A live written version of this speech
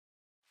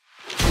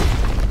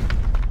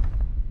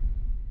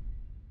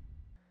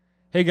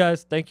Hey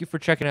guys, thank you for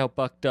checking out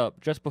Bucked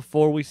Up. Just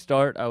before we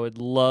start, I would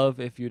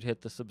love if you'd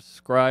hit the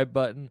subscribe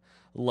button,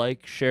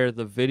 like, share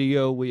the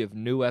video. We have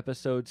new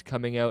episodes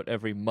coming out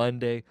every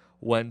Monday,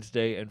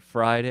 Wednesday, and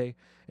Friday.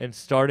 And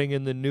starting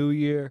in the new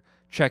year,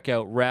 check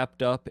out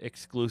Wrapped Up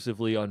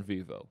exclusively on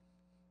Vivo.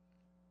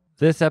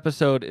 This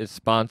episode is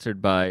sponsored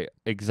by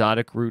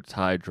Exotic Roots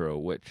Hydro,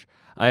 which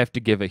I have to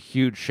give a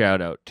huge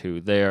shout out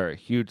to. They are a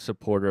huge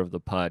supporter of the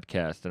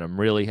podcast, and I'm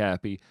really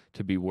happy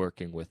to be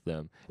working with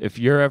them. If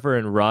you're ever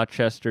in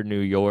Rochester, New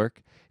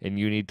York, and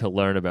you need to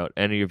learn about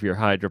any of your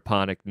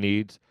hydroponic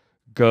needs,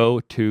 go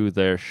to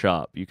their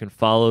shop. You can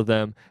follow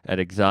them at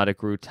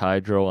Exotic Roots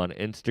Hydro on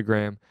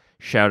Instagram.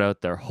 Shout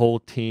out their whole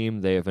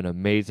team. They have an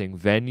amazing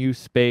venue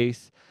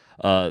space.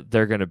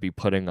 They're going to be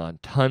putting on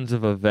tons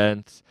of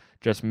events.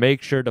 Just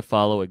make sure to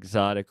follow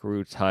Exotic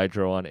Roots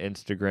Hydro on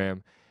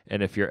Instagram.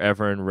 And if you're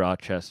ever in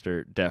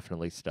Rochester,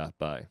 definitely stop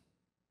by.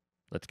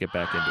 Let's get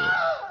back into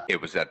it.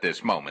 It was at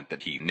this moment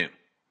that he knew.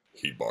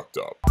 He bucked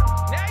up.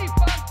 Now you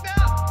fucked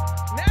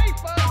up. Now you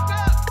fucked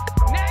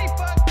up. Now you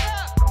fucked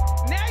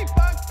up. Now you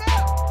fucked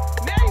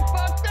up. Now you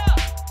fucked up.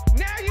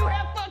 Now you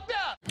have fucked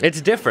up.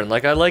 It's different.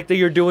 Like, I like that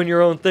you're doing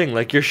your own thing.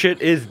 Like, your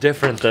shit is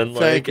different than,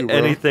 like, you, bro.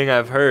 anything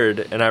I've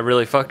heard, and I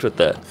really fucked with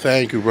that.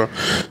 Thank you, bro.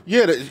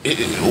 Yeah,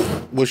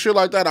 with shit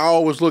like that, I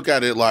always look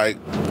at it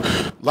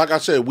like I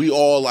said, we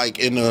all like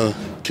in a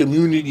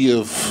community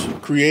of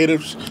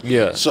creatives.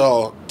 Yeah.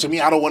 So to me,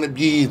 I don't want to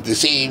be the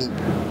same.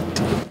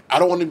 I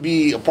don't want to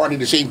be a part of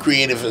the same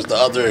creative as the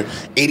other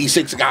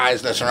 86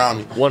 guys that surround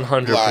me.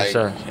 100%. Like,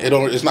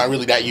 it's not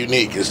really that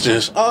unique. It's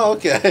just, oh,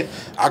 okay.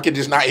 I could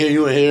just not hear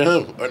you and hear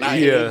him, or not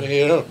hear him and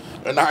hear him.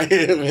 And I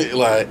hear him,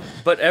 like.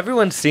 But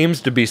everyone seems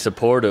to be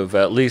supportive,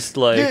 at least,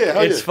 like,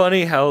 it's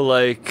funny how,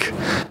 like,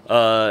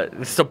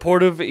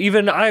 supportive,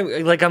 even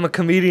I'm a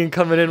comedian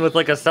coming in with,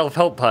 like, a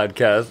self-help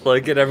podcast,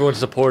 like, and everyone's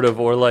supportive,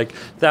 or, like,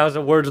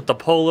 1,000 Words with the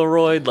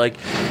Polaroid, like,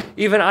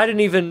 even, I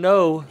didn't even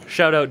know,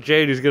 shout out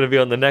Jade, who's gonna be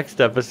on the next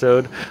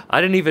episode,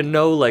 I didn't even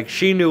know, like,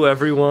 she knew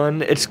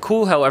everyone. It's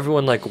cool how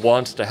everyone, like,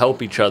 wants to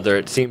help each other,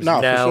 it seems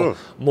now,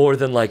 more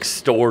than, like,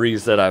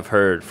 stories that I've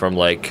heard from,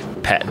 like,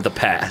 the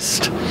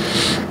past.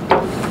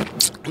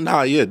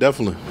 Nah, yeah,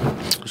 definitely.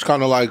 It's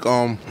kind of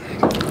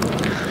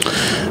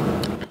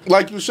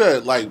like you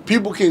said, like,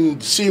 people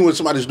can see when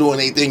somebody's doing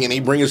a thing and they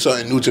bringing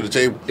something new to the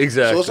table.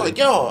 Exactly. So it's like,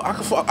 yo,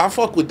 I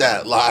fuck with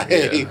that. Like,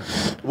 hey,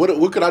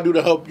 what could I do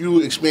to help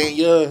you expand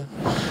your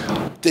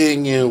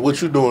thing and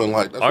what you doing?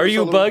 Like, are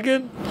you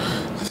bugging?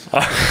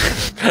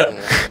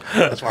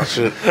 That's my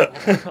shit.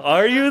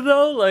 Are you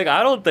though? Like,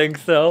 I don't think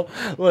so.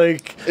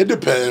 Like, it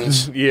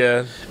depends.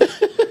 Yeah.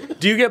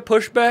 Do you get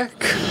pushback?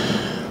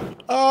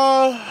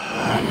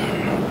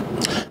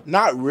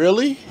 Not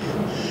really,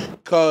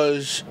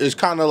 cause it's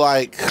kind of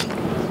like,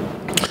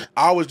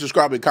 I always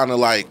describe it kind of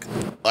like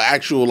an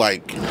actual,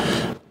 like,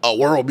 a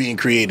world being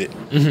created.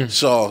 Mm-hmm.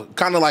 So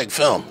kind of like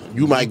film.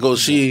 You might go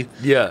see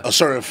a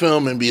certain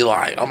film and be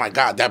like, oh my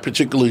God, that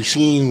particular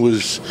scene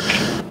was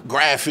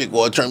graphic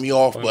or it turned me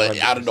off, but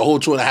out of the whole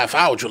 2.5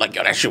 hours, you're like,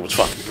 yo, that shit was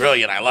fucking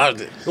brilliant. I loved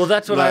it. Well,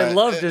 that's what I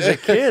loved as a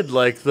kid.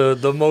 Like,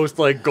 the most,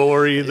 like,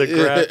 gory, the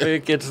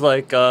graphic. It's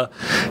like,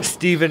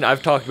 Stephen,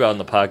 I've talked about it on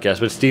the podcast,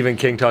 but Stephen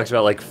King talks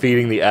about, like,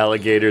 feeding the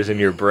alligators in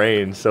your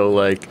brain so,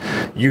 like,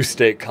 you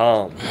stay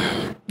calm.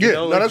 Yeah, you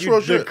know, no, that's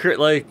real shit.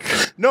 Like,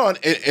 no, and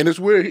it's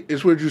weird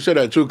you said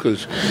that too,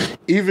 because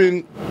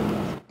even,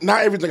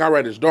 not everything I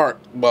write is dark,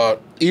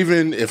 but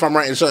even if I'm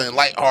writing something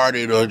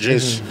lighthearted or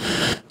just,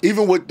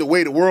 even with the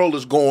way the world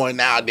is going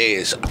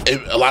nowadays,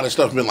 a lot of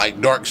stuff been like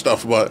dark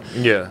stuff, but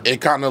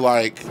it kind of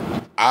like,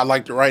 I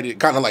like to write it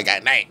kind of like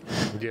at night.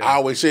 Yeah. I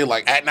always say,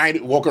 like, at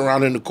night, walking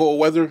around in the cold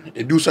weather,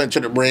 it do something to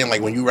the brain,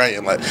 like when you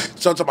writing. Like,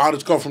 sometimes I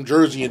just come from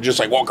Jersey and just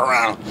like walk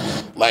around,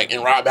 like,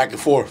 and ride back and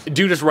forth.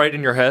 Do you just write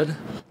in your head?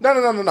 No.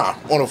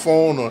 On the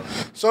phone, or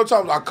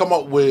sometimes I come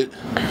up with,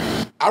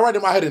 I write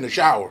in my head in the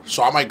shower,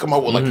 so I might come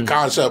up with like a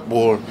concept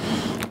or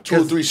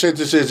 2 or 3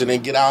 sentences and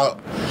then get out,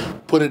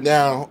 put it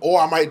down,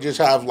 or I might just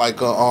have like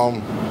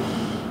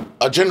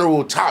a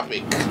general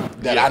topic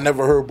that I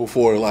never heard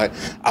before. Like,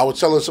 I was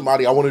telling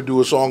somebody I want to do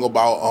a song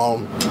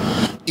about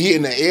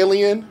eating an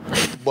alien,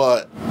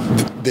 but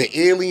the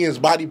alien's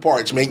body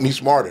parts make me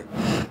smarter.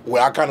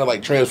 Where I kind of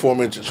like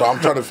transform into, so I'm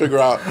trying to figure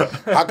out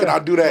how can I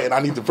do that, and I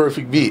need the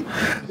perfect beat.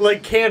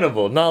 Like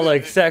cannibal, not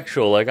like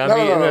sexual. Like, I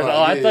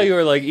I thought you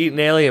were like eating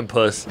alien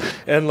puss,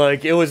 and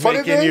like it was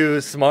making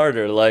you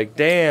smarter. Like,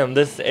 damn,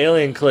 this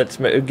alien clit's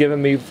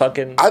giving me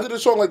fucking. I did a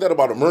song like that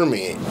about a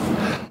mermaid.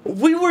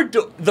 We were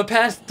the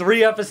past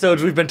 3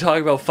 episodes we've been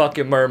talking about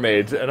fucking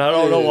mermaids, and I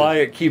don't know why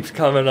it keeps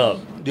coming up.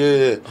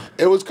 Yeah,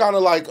 it was kind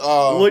of like.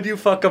 Would you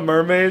fuck a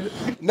mermaid?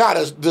 Nah,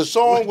 the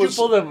song Would was.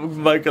 you pull the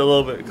mic a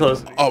little bit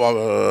closer?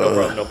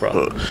 Oh, No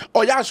problem.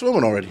 Oh, y'all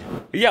swimming already?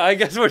 Yeah, I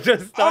guess we're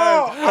just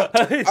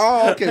starting.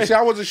 Okay. See,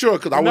 I wasn't sure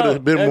because I would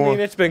have been more. I mean,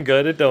 it's been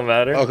good. It don't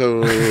matter.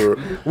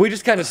 Okay. We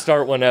just kind of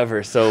start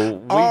whenever, so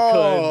we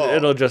could.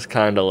 It'll just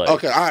kind of like.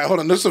 Okay. All right. Hold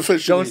on. This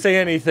officially. Don't say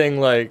anything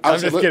like. I'm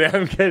just kidding.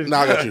 I'm kidding.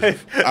 Nah, I got you. All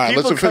right.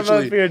 People Let's come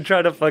officially. up here and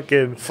try to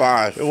fucking.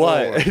 5. 4.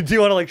 What? Do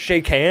you want to like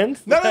shake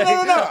hands? No.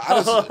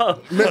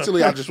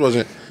 Mentally, I just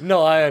wasn't.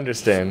 No, I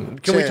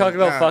understand. Can we 10, talk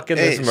about 9, fucking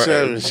 8, this?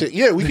 7, 6.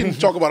 Yeah, we can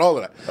talk about all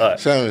of that. All right.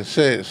 7,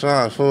 6,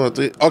 5, 4,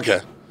 3. Okay.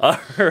 All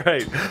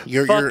right.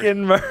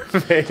 Fucking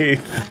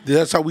mermaids.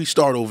 That's how we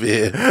start over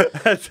here.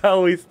 That's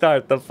how we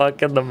start. The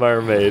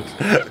mermaids.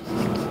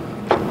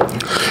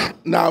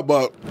 Nah,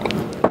 but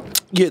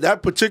yeah,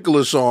 that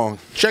particular song.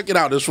 Check it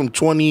out. It's from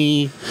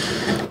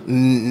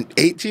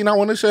 2018. I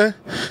want to say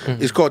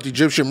it's called "The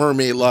Egyptian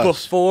Mermaid Lust."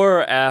 Before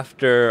or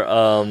after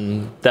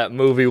that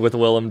movie with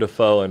Willem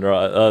Dafoe and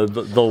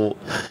the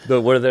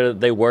where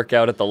they work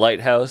out at the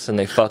lighthouse and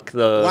they fuck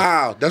the.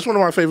 Wow, that's one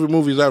of my favorite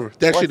movies ever.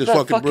 That shit is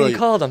fucking brilliant.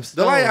 Called? I'm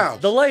The Lighthouse.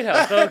 The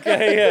Lighthouse.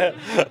 Okay, yeah.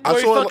 Where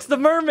he fucks the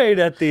mermaid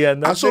at the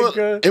end. I saw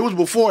it. It was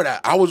before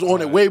that. I was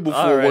on it way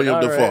before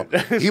William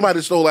Dafoe. He might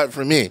have stole that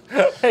from me.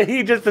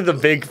 He just is a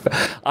big.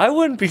 I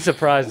wouldn't be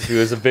surprised if he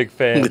was a big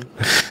fan.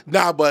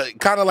 Nah, but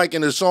kind of like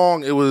in the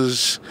song, it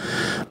was,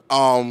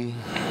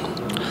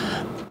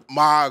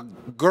 my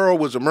girl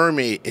was a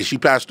mermaid and she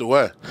passed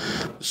away.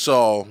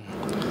 So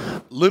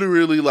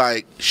literally,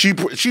 like she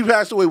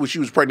passed away when she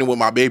was pregnant with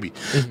my baby.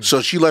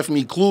 So she left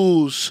me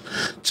clues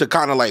to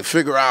kind of like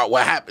figure out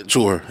what happened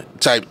to her,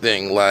 type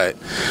thing. Like,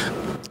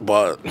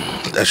 but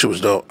that shit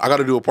was dope. I got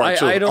to do a part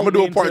 2. I'm gonna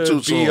do a part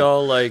 2 soon.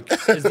 All like,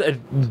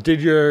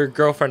 did your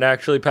girlfriend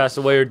actually pass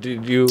away, or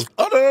did you?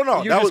 Oh no.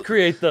 You that just was,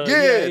 create the.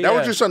 That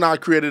was just something I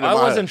created in my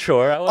wasn't head.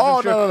 Sure. I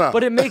wasn't sure. No.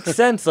 But it makes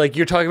sense. Like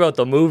you're talking about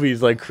the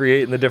movies, like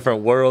creating the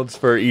different worlds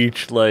for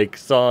each like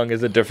song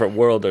is a different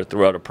world or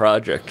throughout a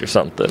project or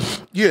something.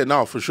 Yeah,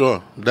 no, for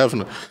sure,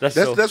 definitely.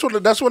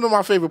 That's one of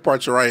my favorite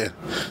parts of writing.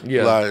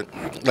 Yeah,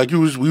 like we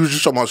was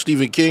just talking about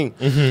Stephen King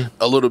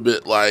a little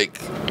bit. Like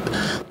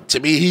to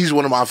me, he's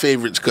one of my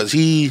favorites because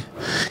he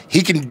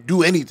can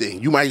do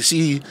anything. You might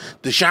see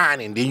The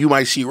Shining, then you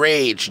might see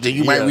Rage, then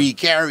you might read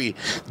Carrie,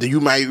 then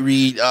you might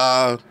read.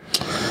 I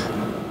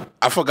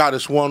forgot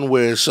this one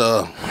where it's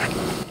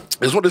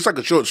like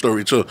a short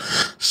story too.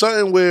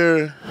 Something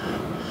where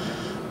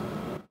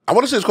I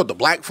want to say it's called The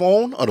Black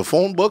Phone or The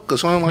Phone Book or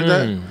something like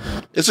that.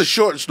 It's a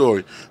short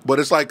story, but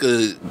it's like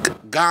a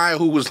guy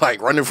who was like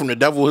running from the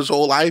devil his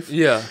whole life.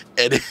 Yeah.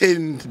 And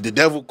then the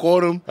devil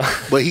caught him,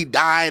 but he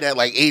died at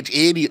like age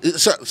 80.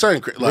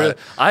 Something like.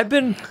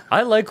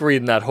 I like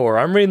reading that horror.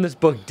 I'm reading this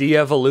book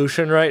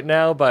De-Evolution right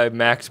now by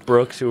Max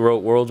Brooks, who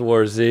wrote World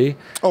War Z.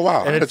 Oh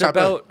wow. And it's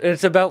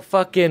about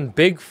fucking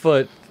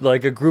Bigfoot,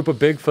 like a group of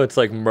Bigfoots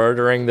like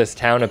murdering this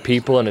town of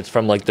people, and it's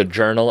from like the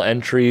journal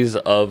entries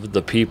of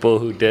the people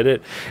who did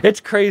it. It's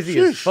crazy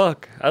as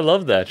fuck. I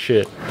love that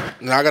shit.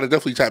 No, I gotta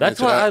definitely tap into that.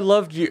 That's why I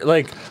loved you.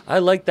 Like, I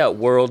like that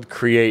world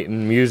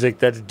creating music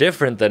that's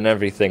different than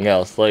everything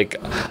else.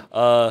 Like,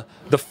 the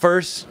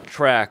first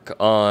track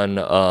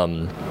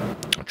on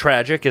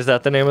Tragic, is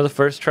that the name of the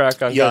first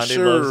track on Gandhi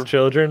Loves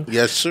Children?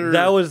 Yes, sir.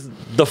 That was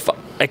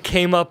it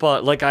came up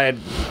on, like, I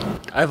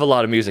have a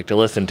lot of music to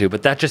listen to,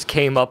 but that just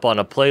came up on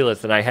a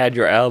playlist, and I had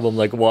your album,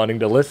 like, wanting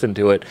to listen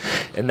to it,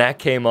 and that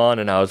came on,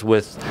 and I was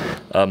with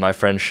my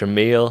friend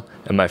Shamil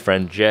and my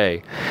friend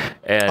Jay,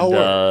 and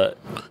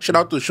shout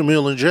out to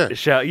Shamil and Jay.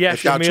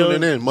 If y'all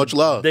tuning in, much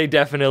love. They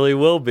definitely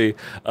will be.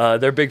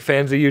 They're big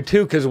fans of you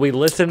too, because we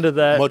listened to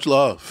that. Much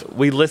love.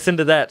 We listened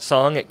to that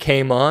song. It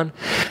came on,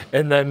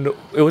 and then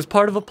it was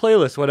part of a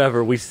playlist.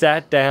 Whatever. We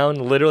sat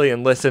down literally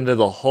and listened to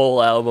the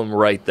whole album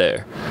right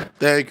there.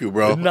 Thank you,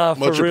 bro. Nah,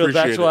 for real.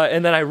 That's why.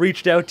 And then I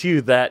reached out to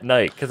you that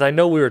night because I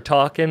know we were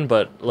talking,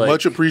 but like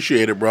much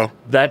appreciated, bro.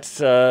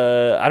 That's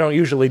I don't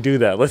usually do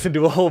that. Listen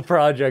to a whole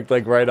project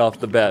like right off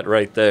the bat,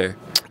 right there.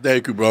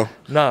 Thank you, bro.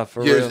 Nah,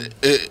 for real.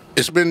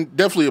 It's been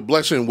definitely a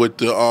blessing with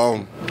the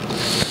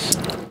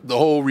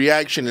whole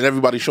reaction and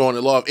everybody showing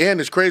it love. And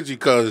it's crazy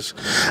because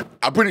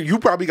you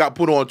probably got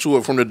put on to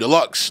it from the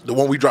deluxe, the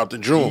one we dropped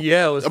in June.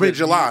 Yeah, it was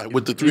July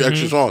with the 3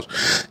 extra songs.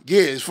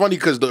 Yeah, it's funny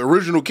because the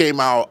original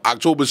came out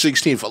October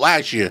 16th of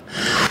last year,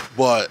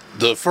 but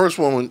the first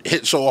one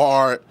hit so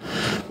hard,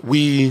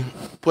 we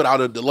put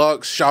out a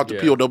deluxe. Shout out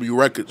to POW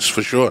Records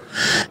for sure.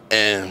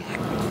 And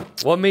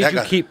what made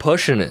you keep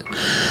pushing it?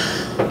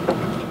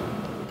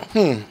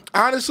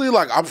 Honestly,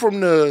 like I'm from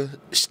the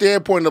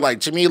standpoint of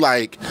like, to me,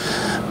 like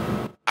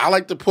I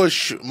like to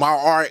push my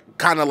art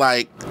kind of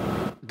like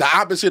the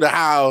opposite of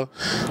how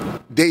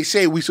they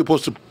say we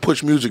supposed to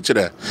push music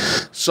today.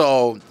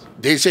 So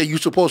they say you're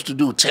supposed to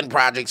do 10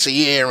 projects a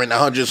year and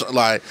 100.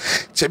 Like,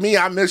 to me,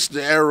 I miss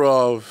the era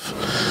of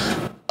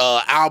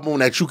album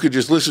that you could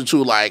just listen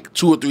to like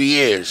 2 or 3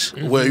 years,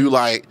 where you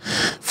like,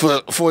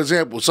 for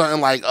example,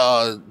 something like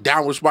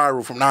Downward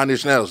Spiral from Nine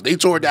Inch Nails. They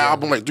toured that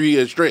album like 3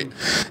 years straight,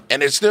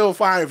 and it's still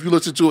fine if you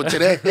listen to it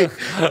today.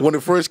 When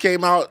it first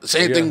came out,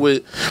 same thing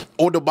with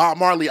all the Bob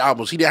Marley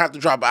albums. He didn't have to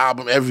drop an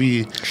album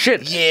every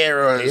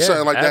year or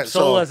something like that.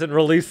 Soul hasn't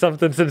released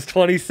something since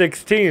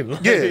 2016.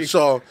 Yeah,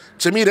 so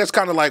to me, that's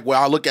kind of like where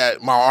I look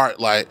at my art.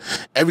 Like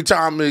every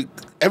time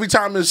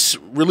it's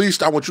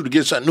released, I want you to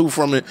get something new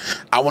from it.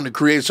 I want to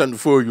create something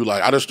for you.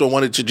 Like I just don't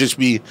want it to just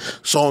be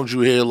songs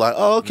you hear like,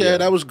 oh, okay,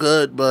 that was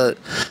good, but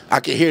I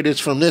can hear this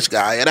from this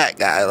guy or that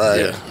guy.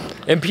 Like,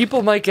 and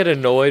people might get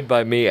annoyed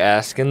by me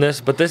asking this,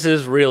 but this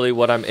is really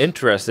what I'm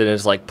interested in,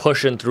 is like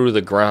pushing through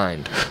the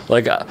grind.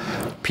 Like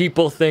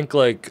people think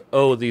like,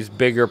 oh, these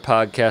bigger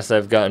podcasts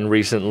I've gotten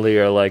recently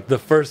are like the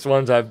first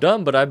ones I've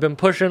done, but I've been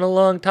pushing a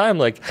long time.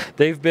 Like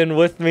they've been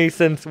with me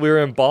since we were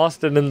in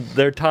Boston in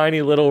their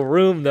tiny little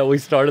room that we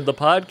started the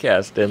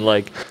podcast in.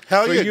 Like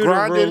for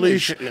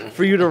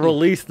you to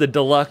release the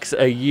deluxe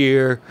a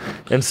year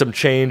and some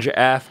change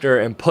after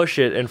and push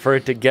it, and for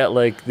it to get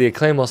like the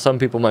acclaim, well, some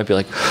people might be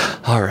like,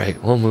 all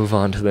right, we'll move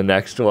on to the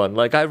next one.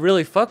 Like I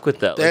really fuck with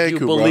that. Like you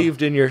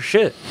believed in your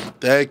shit.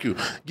 Thank you.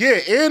 Yeah,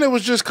 and it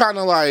was just kind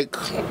of like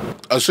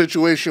a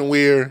situation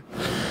where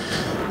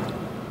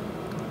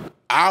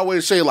I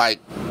always say like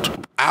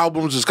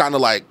albums is kind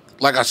of like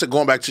I said,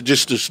 going back to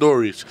just the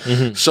stories.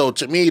 So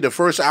to me, the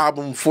first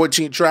album,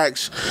 14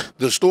 tracks,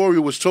 the story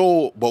was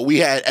told, but we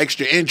had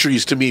extra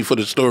entries to me for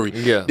the story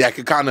that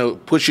could kind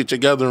of push it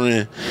together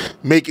and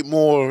make it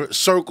more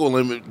circle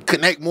and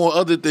connect more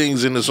other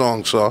things in the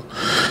song. So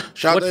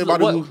shout out to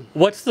everybody.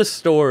 What's the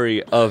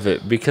story of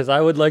it? Because I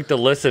would like to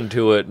listen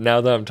to it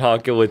now that I'm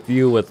talking with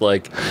you with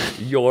like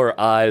your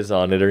eyes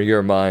on it or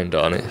your mind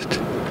on it.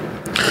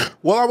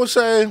 Well, I would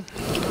say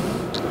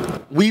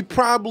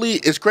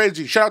it's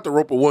crazy. Shout out to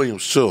Roper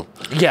Williams, too.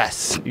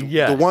 Yes.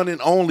 Yeah. The one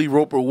and only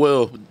Roper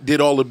Will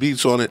did all the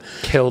beats on it.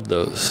 Killed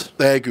those.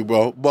 Thank you,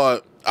 bro.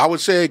 But I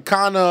would say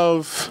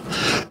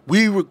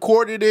we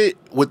recorded it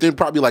within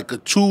probably like a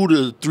 2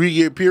 to 3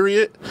 year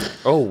period.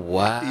 Oh,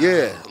 wow.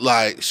 Yeah.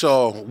 Like,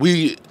 so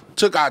we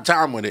took our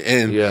time with it.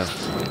 And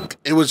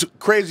it was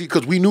crazy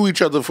because we knew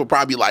each other for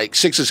probably like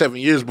 6 or 7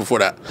 years before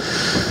that.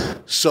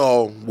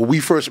 So when we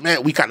first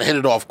met, we kind of hit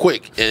it off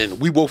quick, and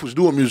we both was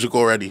doing music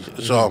already.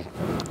 So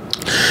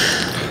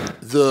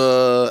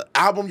the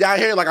album y'all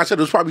hear, like I said,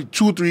 it was probably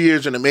 2 or 3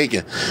 years in the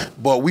making,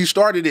 but we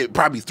started it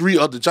probably 3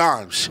 other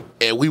times,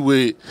 and we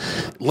would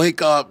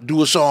link up,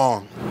 do a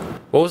song.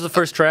 What was the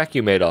first track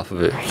you made off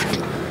of it?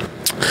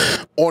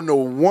 On the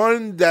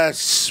one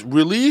that's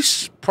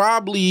released,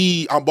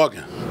 probably I'm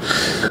Bugging.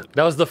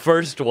 That was the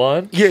first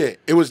one? Yeah,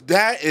 it was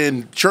that,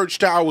 and Church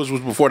Towers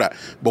was before that.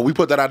 But we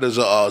put that out as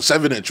a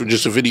 7-inch with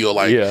just a video,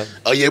 like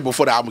a year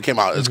before the album came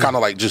out. It's kind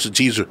of like just a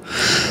teaser.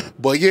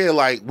 But yeah,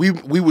 like we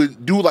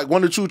would do like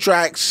 1 or 2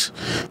 tracks,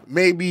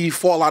 maybe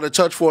fall out of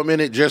touch for a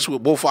minute, just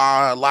with both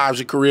our lives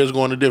and careers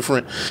going to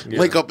different.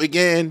 Link up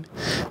again,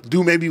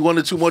 do maybe 1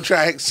 or 2 more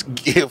tracks,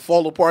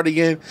 fall apart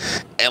again.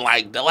 And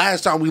like the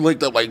last time we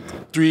linked up like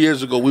 3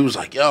 years ago, we was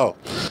like, yo,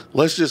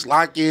 let's just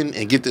lock in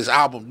and get this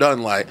album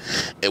done. Like,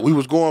 and we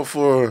was going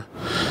for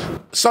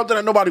something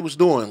that nobody was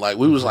doing. Like,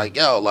 we was like,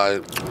 yo,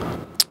 like,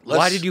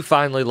 why did you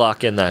finally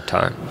lock in that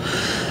time?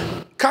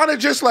 Kind of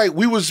just like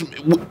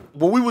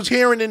what we was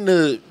hearing in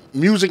the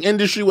music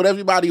industry with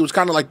everybody, it was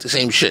kind of like the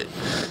same shit.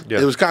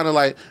 It was kind of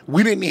like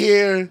we didn't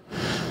hear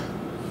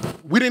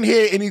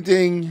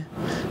anything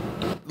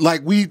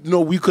like we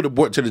could have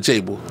brought to the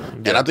table.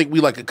 And I think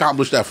we like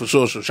accomplished that for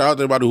sure. So shout out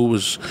to everybody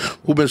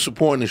who been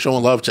supporting and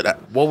showing love to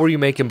that. What were you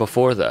making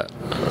before that?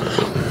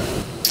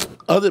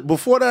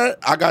 Before that,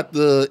 I got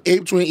the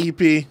Ape Twin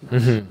EP.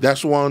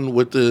 That's one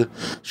with the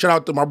shout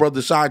out to my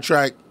brother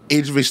Sidetrack,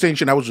 Age of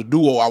Extinction. That was a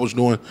duo I was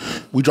doing.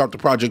 We dropped the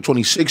project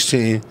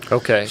 2016.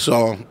 Okay.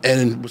 So,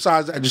 and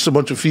besides that, just a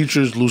bunch of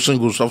features, loose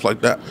singles, stuff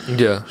like that.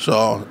 Yeah.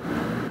 So,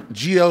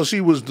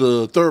 GLC was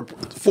the third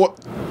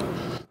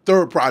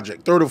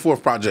or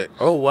fourth project.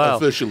 Oh, wow.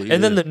 Officially.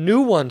 And then the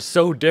new one's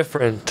so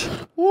different.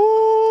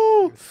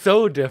 Woo!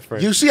 So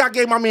different. You see, I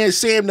gave my man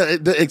Sam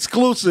the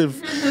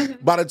exclusive.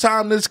 By the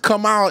time this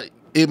come out,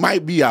 it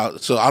might be out,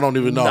 so I don't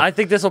even know. I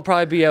think this will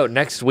probably be out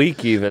next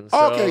week even.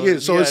 So, okay, yeah,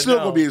 so it's still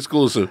going to be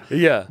exclusive.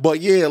 Yeah. But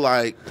yeah,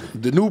 like,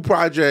 the new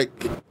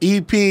project,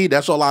 EP,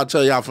 that's all I'll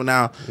tell y'all for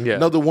now. Yeah.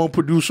 Another one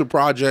producer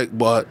project,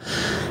 but...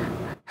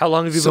 How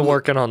long have you been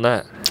working on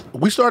that?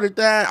 We started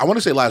that, I want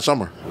to say last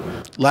summer.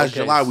 Last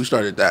July, we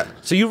started that.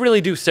 So you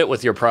really do sit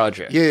with your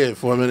project. Yeah,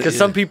 for a minute. Because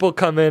some people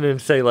come in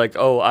and say, like,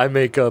 oh, I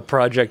make a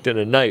project in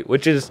a night,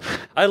 which is,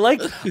 I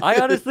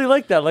honestly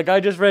like that. Like, I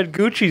just read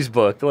Gucci's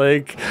book.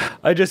 Like,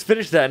 I just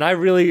finished that, and I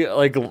really,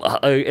 like,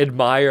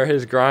 admire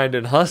his grind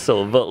and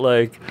hustle. But,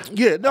 like,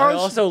 I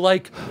also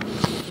like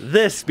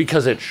this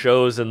because it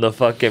shows in the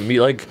fucking,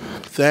 like.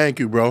 Thank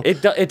you, bro.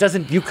 It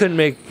doesn't, you couldn't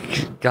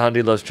make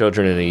Gandhi Loves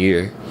Children in a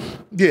year.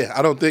 Yeah,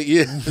 I don't think,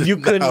 You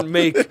couldn't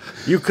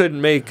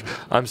make,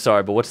 I'm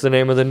sorry, but what's the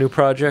name of the new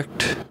project?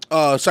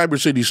 Cyber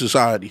City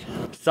Society.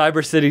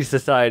 Cyber City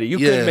Society. You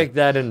Yeah. could make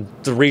that in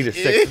 3 to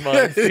 6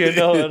 months. You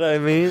know what I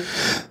mean?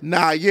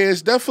 Nah, yeah,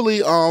 it's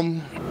definitely.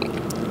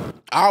 I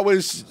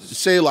always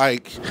say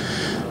like.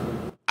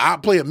 I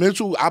play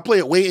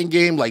a waiting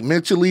game like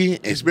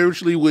mentally and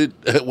spiritually with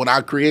when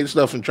I create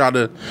stuff and try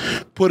to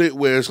put it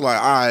where it's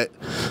like, all right,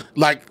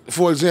 like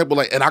for example,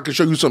 like, and I can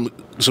show you some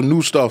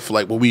new stuff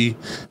like when we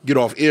get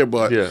off air,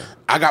 but Yeah.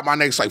 I got my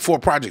next like 4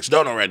 projects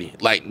done already,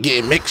 like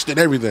getting mixed and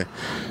everything.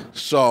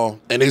 So,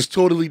 and it's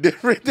totally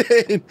different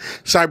than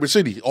Cyber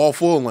City, all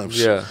full lengths.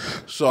 Yeah.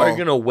 So Are you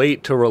gonna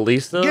wait to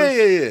release those?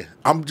 yeah.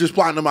 I'm just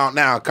plotting them out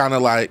now, kind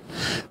of like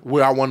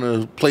where I want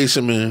to place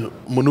them and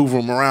maneuver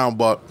them around,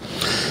 but.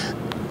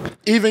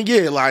 Even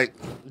like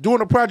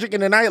doing a project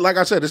in the night, like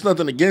I said, there's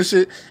nothing against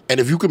it. And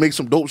if you can make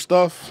some dope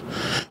stuff,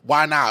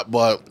 why not?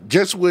 But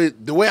just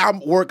with the way I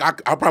work,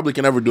 I probably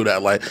can never do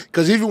that. Like,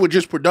 because even with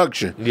just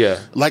production,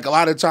 like a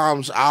lot of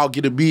times I'll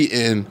get a beat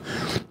and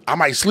I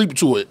might sleep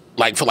to it,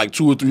 like for like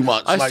 2 or 3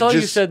 months. I like, saw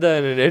you said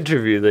that in an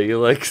interview that you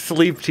like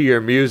sleep to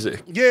your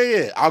music.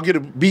 Yeah. I'll get a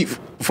beat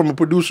from a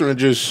producer and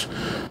just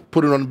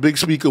put it on the big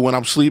speaker when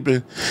I'm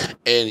sleeping.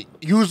 And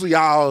usually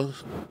I'll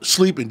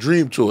sleep and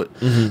dream to it.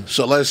 Mm-hmm.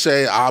 So let's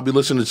say I'll be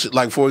listening to,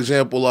 like, for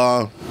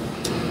example,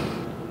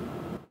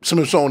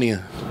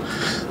 Smithsonian.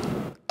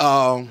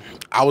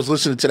 I was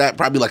listening to that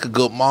probably like a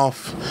good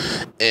month.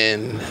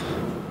 And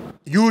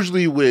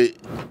usually with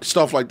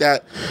stuff like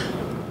that,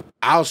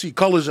 I'll see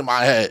colors in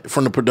my head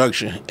from the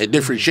production at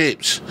different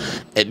shapes,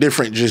 at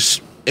different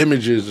just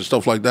images and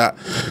stuff like that.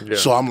 Yeah.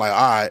 So I'm like,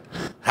 all right,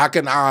 how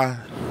can I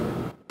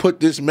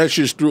put this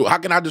message through? How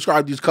can I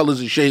describe these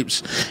colors and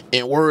shapes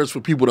in words for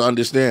people to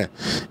understand?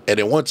 And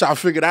then once I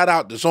figure that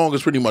out, the song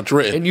is pretty much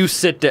written. And you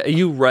sit down,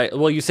 you write.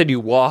 Well, you said you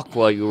walk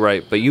while you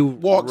write, but you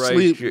Walk, write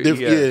sleep,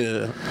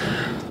 yeah.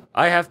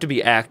 I have to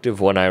be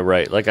active when I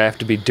write. Like, I have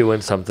to be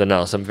doing something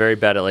else. I'm very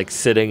bad at, like,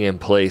 sitting in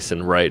place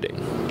and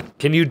writing.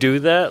 Can you do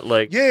that?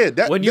 Like, Yeah,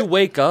 when you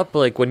wake up,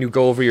 like, when you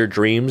go over your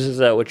dreams, is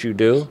that what you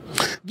do?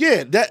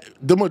 Yeah, that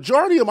the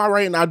majority of my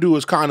writing I do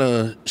is kind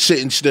of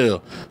sitting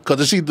still,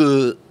 because it's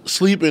either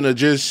sleeping or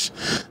just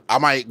I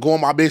might go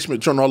in my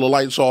basement, turn all the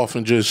lights off,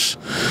 and just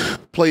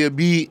play a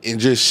beat and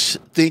just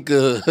think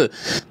of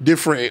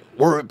different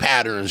word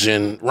patterns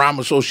and rhyme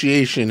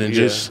association and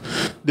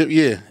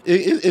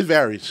it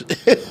varies.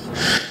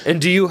 And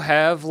do you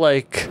have,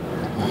 like,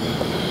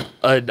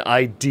 an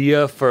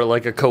idea for,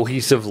 like, a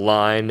cohesive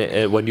line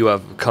when you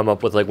have come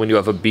up with, like, when you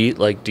have a beat?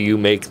 Like, do you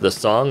make the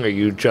song, or are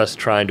you just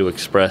trying to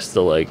express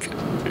the, like,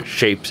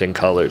 shapes and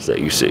colors that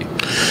you see?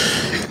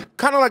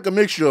 Kind of like a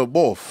mixture of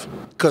both,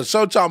 because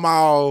sometimes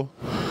I'll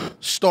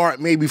start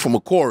maybe from a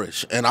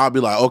chorus and I'll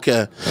be like,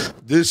 okay,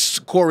 this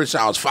chorus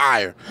sounds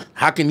fire,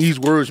 how can these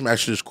words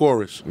match this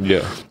chorus?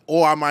 Yeah.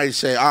 Or I might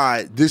say, all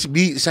right, this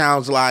beat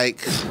sounds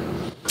like,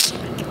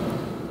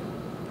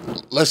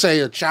 let's say,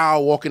 a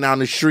child walking down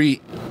the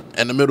street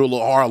in the middle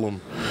of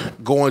Harlem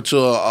going to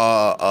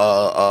a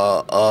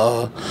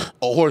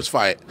horse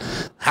fight.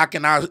 How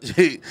can I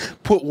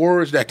put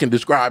words that can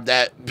describe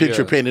that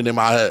picture painted in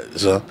my head?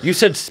 So You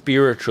said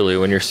spiritually,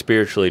 when you're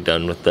spiritually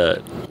done with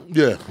that.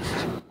 yeah.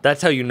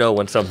 That's how you know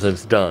when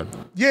something's done.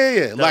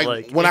 Yeah. That,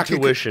 Like when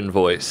intuition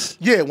voice.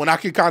 Yeah, when I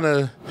can kind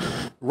of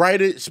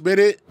write it, spit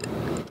it,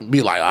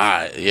 be like, all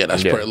right, yeah,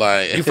 that's pretty,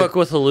 like. You fuck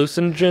with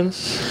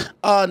hallucinogens?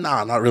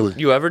 Nah, not really.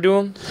 You ever do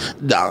them?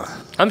 Nah.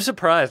 I'm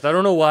surprised. I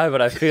don't know why,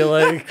 but I feel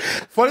like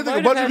Funny thing,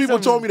 a bunch of people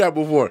told me that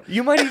before.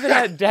 you might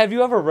even have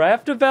you ever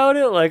rapped about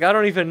it? Like, I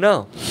don't even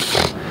know.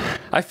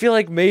 I feel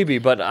like maybe,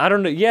 but I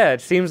don't know. Yeah,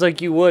 it seems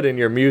like you would in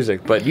your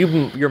music, but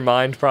your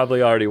mind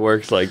probably already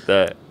works like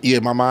that. Yeah,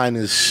 my mind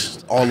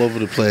is all over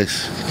the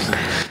place.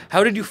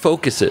 How did you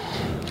focus it?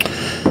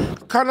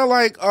 Kind of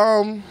like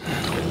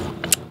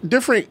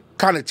different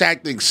kind of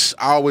tactics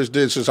I always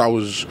did since I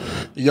was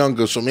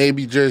younger. So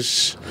maybe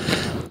just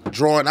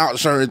drawing out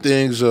certain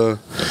things.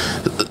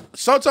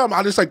 Sometimes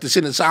I just like to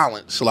sit in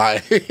silence.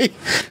 Like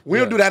we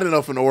don't do that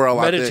enough in the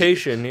world.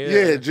 Meditation.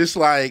 Yeah, just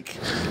like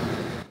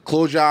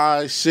close your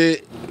eyes,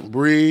 sit,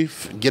 breathe,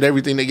 get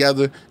everything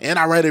together. And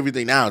I write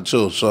everything down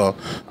too. So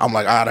I'm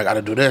like, all right, I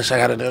gotta do this, I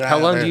gotta do that. How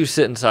long do you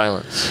sit in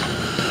silence?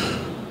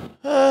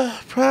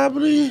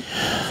 Probably.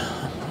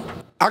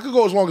 I could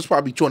go as long as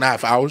probably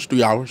 2.5 hours,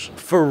 3 hours.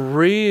 For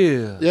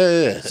real?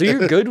 Yeah. So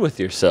you're good with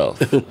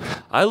yourself.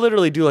 I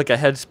literally do like a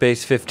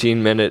Headspace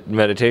 15-minute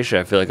meditation.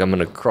 I feel like I'm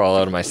gonna crawl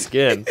out of my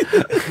skin.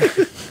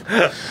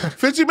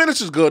 15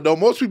 minutes is good though.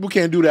 Most people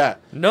can't do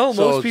that. No,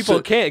 most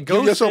people can't.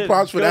 Give yourself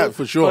props for that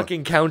for sure.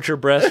 Fucking count your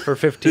breath for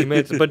 15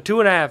 minutes, but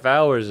 2.5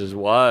 hours is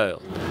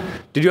wild.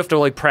 Did you have to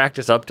like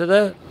practice up to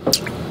that?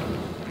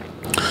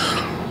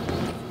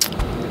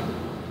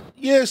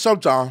 Yeah,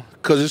 sometimes,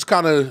 cause it's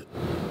kind of.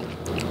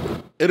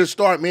 It'll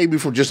start maybe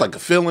from just like a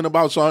feeling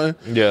about something.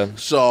 Yeah.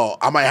 So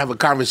I might have a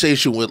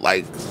conversation with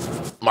like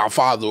my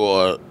father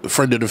or a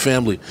friend of the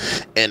family,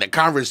 and the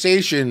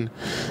conversation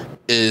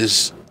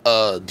is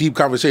a deep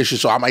conversation.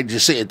 So I might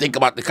just sit and think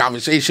about the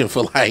conversation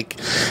for like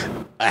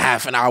a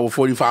half an hour,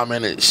 45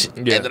 minutes.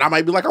 Yeah. And then I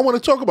might be like, I want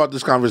to talk about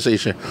this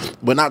conversation,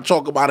 but not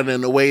talk about it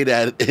in a way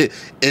that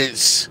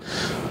it's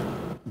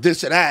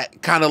this or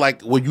that, kind of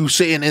like when you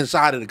sitting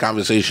inside of the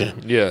conversation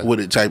with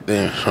it type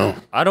thing. So.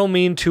 I don't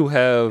mean to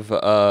have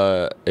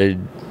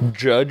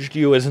judged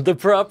you isn't the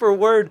proper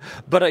word,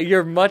 but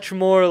you're much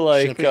more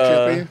like...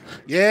 Champagne?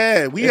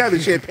 Yeah, we having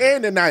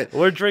champagne tonight.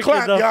 We're drinking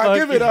Clap, the y'all,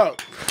 give it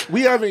up.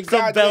 We having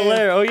some Bel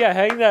Air. Oh, yeah,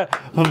 hang that.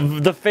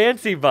 The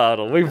fancy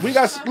bottle. We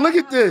got, look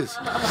at this.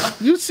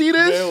 You see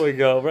this? There we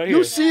go, right here.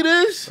 You see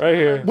this? Right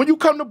here. When you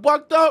come to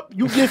Bucked Up,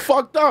 you get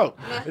fucked up.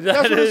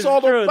 That's what it's all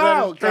true.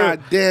 about.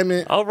 God damn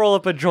it. I'll roll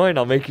up a joint.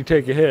 I'll make you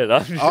take a hit.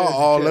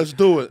 Oh, let's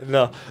do it.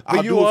 No, but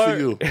I'll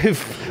do it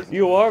for you.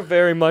 You are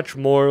very much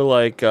more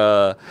like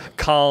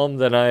calm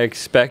than I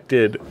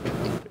expected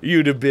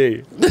you to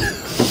be.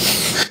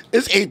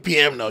 It's 8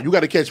 p.m. though. You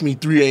got to catch me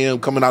 3 a.m.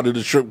 coming out of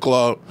the strip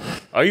club.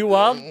 Are you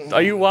wild?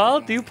 Are you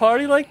wild? Do you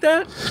party like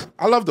that?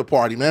 I love the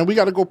party, man. We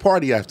got to go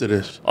party after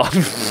this.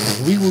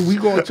 we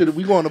going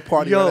to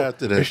party right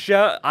after this.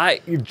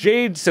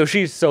 Jade, so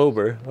she's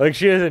sober. Like,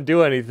 she doesn't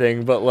do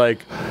anything, but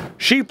like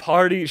she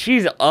party.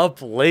 She's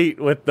up late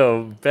with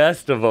the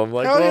best of them.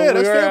 Like, hell yeah,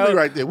 that's family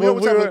right there.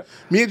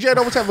 Me and Jade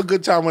always have a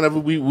good time whenever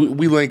we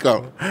link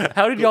up.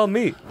 How did y'all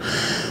meet?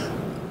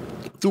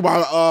 Through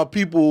my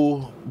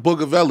people,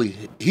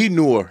 Boogavelli. He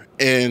knew her,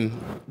 and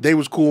they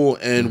was cool,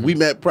 and we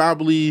met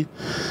probably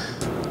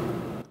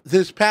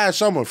this past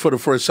summer for the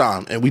first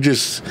time, and we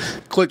just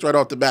clicked right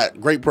off the bat.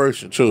 Great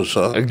person, too,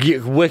 so.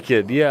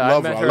 Wicked, yeah. I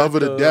love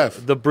her to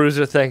death. The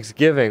Bruiser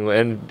Thanksgiving,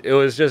 and it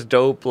was just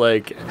dope.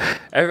 Like,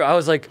 I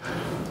was like...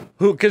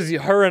 Because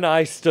her and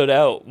I stood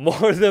out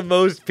more than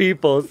most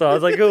people. So I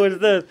was like, who is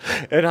this?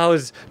 And I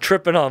was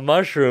tripping on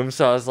mushrooms.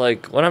 So I was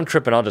like, when I'm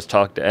tripping, I'll just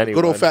talk to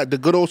anyone. The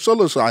good old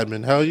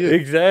psilocybin. Hell yeah.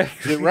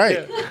 Exactly. Get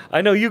right. Yeah.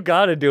 I know you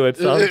got to do it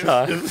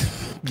sometime.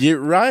 Get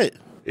right.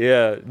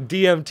 Yeah.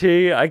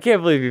 DMT. I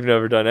can't believe you've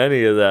never done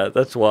any of that.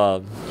 That's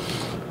wild.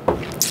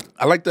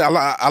 I like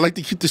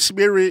to keep the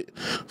spirit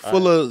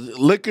full of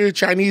liquor,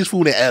 Chinese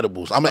food, and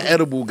edibles. I'm an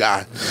edible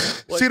guy.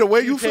 See, the way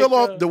you feel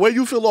off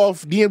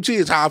DMT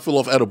is how I feel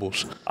off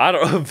edibles. I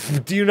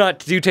don't. Do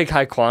you take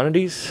high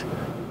quantities?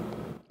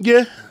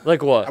 Yeah.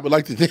 Like what? I would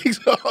like to think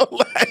so.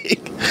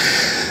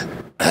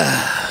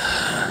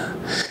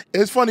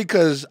 It's funny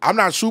because I'm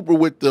not super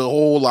with the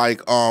whole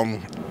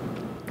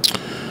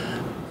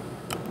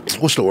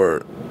what's the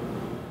word?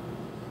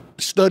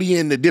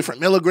 Studying the different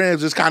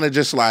milligrams. It's kind of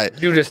just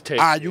like, you just take.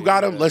 You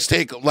got them. Let's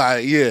take them.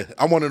 Like, yeah,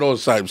 I'm one of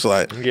those types.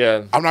 Like,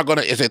 yeah, I'm not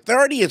gonna. Is it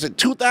 30? Is it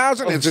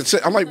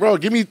 2,000? I'm like, bro,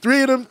 give me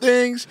 3 of them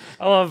things.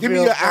 Give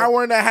me an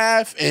hour and a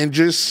half and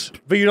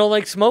just. But you don't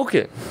like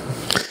smoking.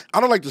 I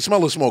don't like the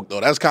smell of smoke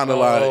though. That's kind of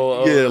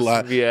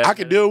I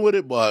can deal with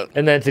it, but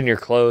and that's in your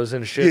clothes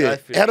and shit. Yeah,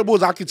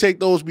 edibles I could take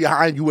those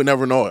behind. You would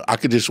never know it. I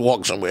could just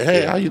walk somewhere.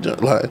 Hey, how you doing?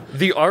 Like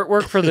the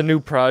artwork for the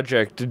new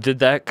project. Did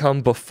that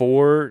come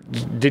before?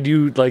 Did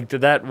you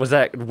was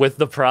that with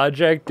the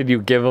project? Did you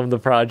give him the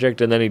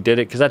project and then he did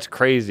it? Because that's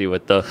crazy.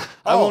 With the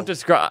I won't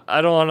describe.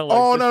 I don't want to.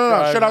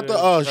 No. Shout out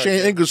to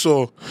Shane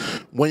Ingersoll.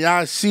 When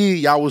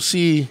y'all will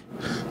see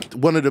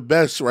one of the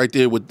best right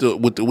there with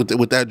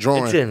that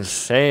drawing. It's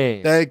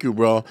insane. Thank you,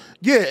 bro.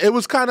 Yeah, it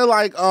was kind of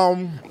like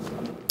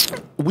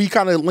we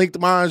kind of linked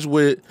minds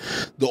with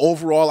the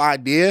overall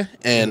idea,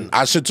 and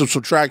I sent him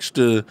some tracks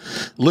to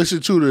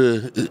listen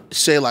to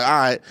say like, all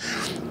right,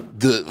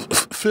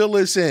 fill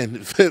this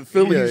in,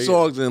 fill these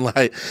songs, and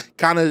like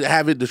kind of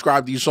have it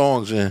describe these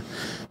songs, and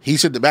he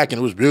sent it back and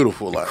it was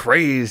beautiful. Like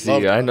crazy.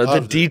 I know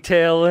the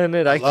detail in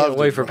it. I can't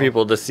wait for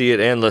people to see it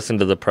and listen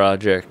to the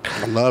project.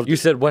 I loved it. You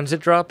said when's it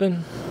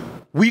dropping?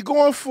 We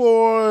going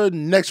for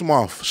next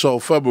month, so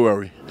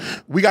February.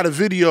 We got a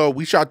video.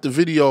 We shot the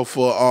video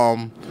for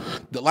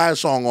the last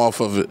song off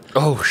of it.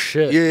 Oh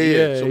shit!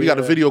 Yeah. So we got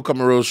a video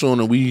coming real soon,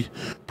 and we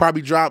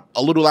probably drop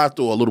a little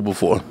after or a little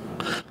before.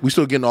 We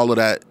still getting all of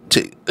that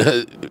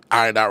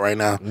ironed out right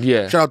now.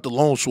 Yeah. Shout out to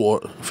Lone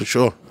Sword for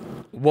sure.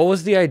 What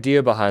was the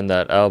idea behind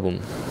that album?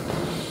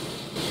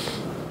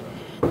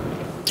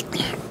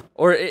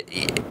 Or EP?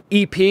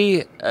 EP. Yeah.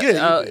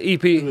 All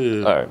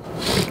right.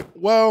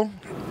 Well.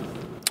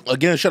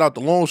 Again, shout out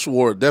to Lone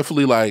Sword.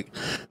 Definitely like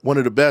one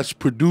of the best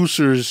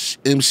producers,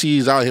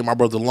 MCs out here, my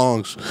brother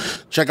Lungs.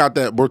 Check out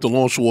that Birth of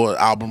Lone Sword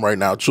album right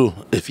now, too,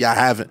 if y'all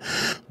haven't.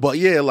 But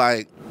yeah,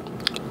 like,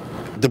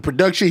 the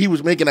production he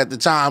was making at the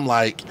time,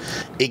 like,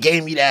 it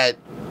gave me an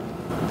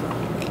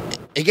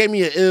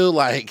ill,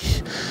 like,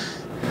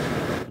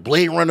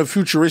 Blade Runner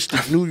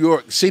futuristic New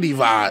York City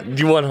vibe.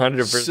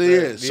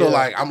 100%. So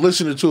like I'm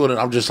listening to it and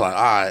I'm just like,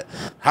 all right,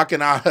 how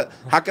can I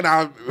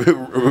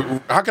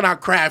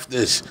craft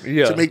this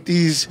to make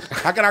these?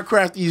 How can I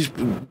craft these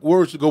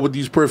words to go with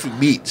these perfect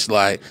beats?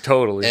 Like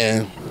totally.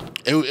 And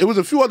it was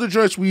a few other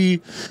joints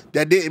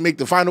that didn't make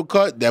the final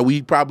cut that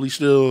we probably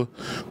still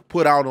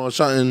put out on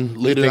something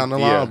later down the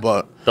line,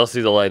 but they'll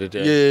see the light of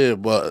day. Yeah,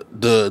 but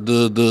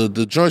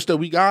the joints that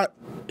we got,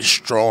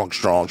 strong.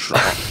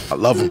 I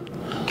love them.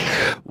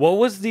 What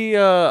was the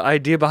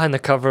idea behind the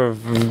cover of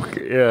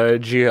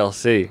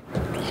GLC?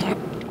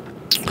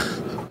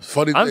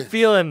 Funny I'm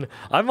thing.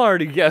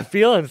 already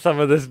feeling some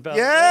of this.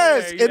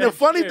 Yes, and the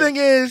funny thing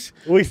is,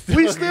 we we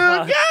still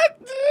got. got.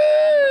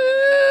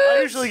 I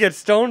usually get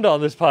stoned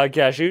on this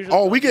podcast. Usually,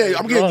 Oh, I'm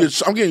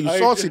getting you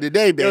saucy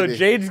today, Yo, baby.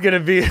 Jade's gonna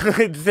be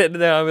sitting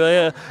there. I'll be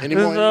like, yeah. Any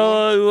more?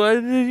 So,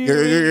 what did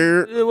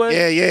you? What-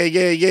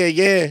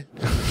 Yeah.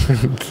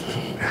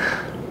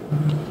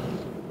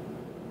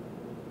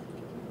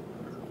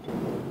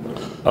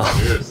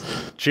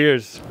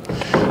 Cheers.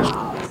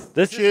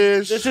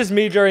 Cheers. This is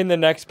me during the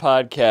next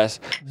podcast.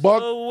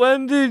 Buck- So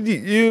when did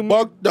you meet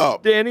Bucked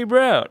up. Danny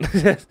Brown?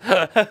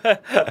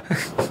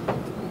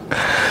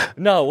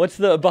 No, what's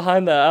the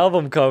behind the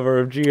album cover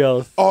of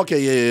GL's?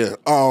 Okay, yeah.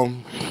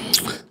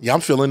 Yeah, I'm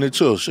feeling it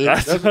too. Shit.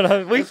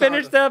 We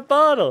finished that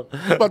bottle.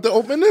 I'm about to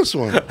open this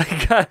one.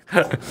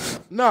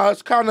 No,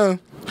 it's kind of.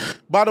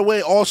 By the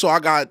way, also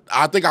I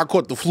think I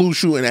caught the flu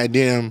shooting that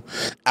damn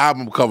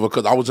album cover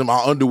because I was in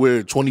my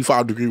underwear,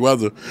 25-degree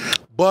weather.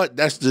 But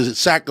that's the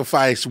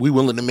sacrifice we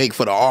willing to make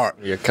for the art.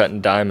 You're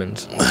cutting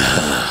diamonds.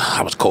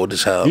 I was cold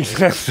as hell.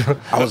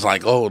 I was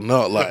like, oh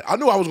no, like I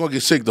knew I was gonna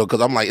get sick though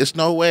because I'm like, it's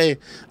no way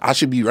I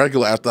should be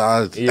regular after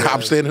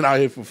I'm standing out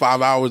here for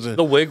 5 hours and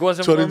The wig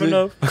wasn't warm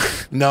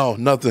enough? No,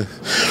 nothing.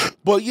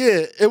 But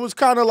yeah, it was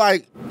kind of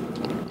like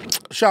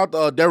shout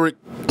out to Derek.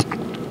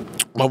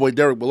 My boy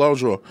Derek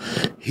Belozro,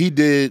 he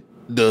did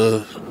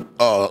the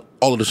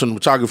all of the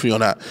cinematography on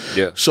that.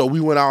 Yeah. So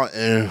we went out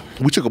and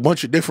we took a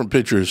bunch of different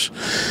pictures,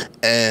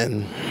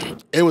 and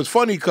it was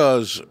funny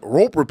because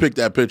Roper picked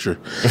that picture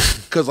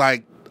because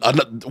like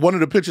one of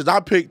the pictures I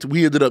picked,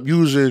 we ended up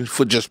using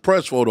for just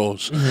press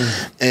photos,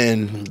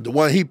 and the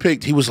one he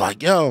picked, he was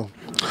like, "Yo."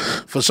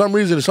 For some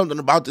reason, there's something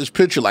about this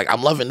picture. Like,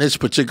 I'm loving this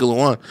particular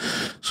one.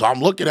 So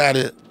I'm looking at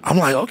it. I'm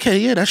like, okay,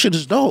 yeah, that shit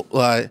is dope.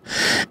 Like,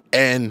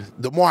 and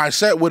the more I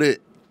sat with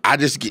it, I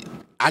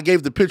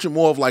gave the picture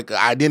more of like an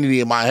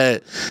identity in my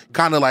head.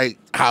 Kind of like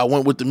how I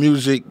went with the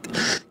music.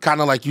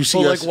 Kind of like you see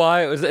Well, us. like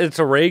why it's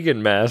a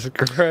Reagan mask,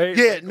 right?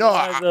 Yeah, no.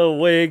 Why the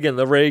wig and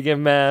the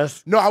Reagan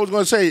mask. No, I was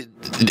going to say,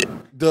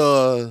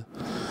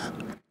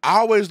 I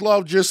always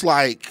love just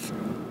like,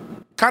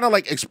 kind of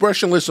like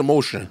expressionless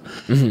emotion,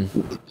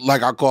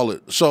 like I call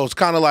it. So it's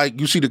kind of like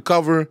you see the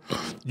cover,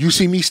 you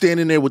see me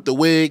standing there with the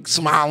wig,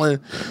 smiling.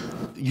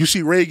 You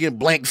see Reagan,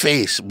 blank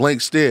face,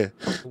 blank stare.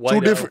 White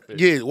Two different, outfit.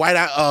 yeah,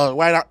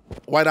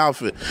 white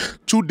outfit.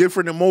 Two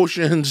different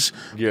emotions,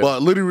 Yeah.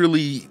 but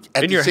literally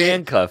at And the you're same.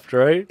 handcuffed,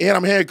 right? And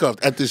I'm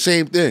handcuffed at the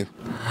same thing.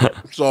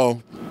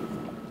 So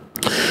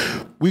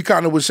we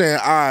kind of was saying,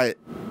 all right,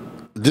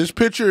 this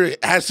picture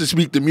has to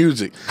speak the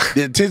music.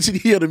 The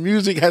intensity of the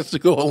music has to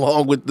go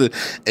along with the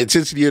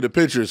intensity of the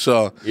picture.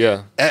 So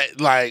Yeah.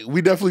 like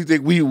we definitely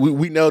think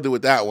we nailed it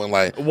with that one.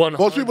 Like 100.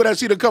 most people that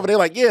see the cover, they're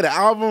like, yeah, the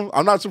album.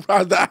 I'm not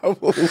surprised the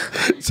album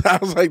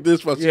sounds like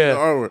this. But Yeah. the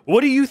artwork.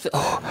 What do you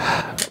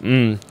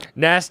think?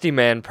 Nasty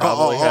Man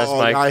probably has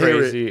my I hear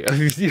crazy.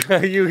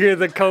 You hear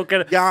the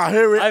coconut. Yeah, I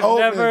hear it. I've man.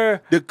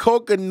 never- the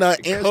coconut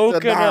Amsterdam.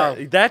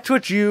 Coconut. That's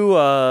what you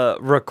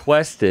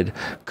requested.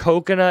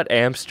 Coconut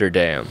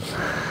Amsterdam.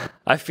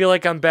 I feel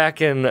like I'm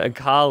back in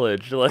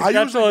college. Like I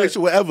that's usually mix it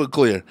with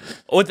Everclear.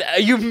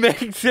 you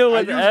mix it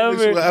with I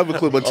usually mix it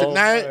with Everclear, but Oh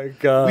my tonight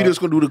God. we just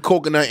gonna do the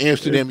coconut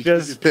Amsterdam. and keep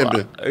it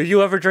pimping.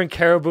 You ever drink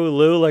Caribou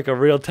Lou like a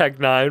real Tech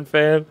 9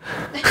 fan?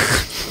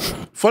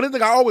 Funny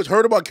thing, I always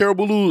heard about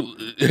Caribou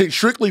Lou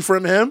strictly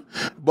from him,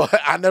 but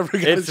I never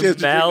got a It's chance to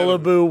drink it.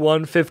 Malibu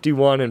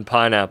 151 and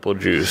pineapple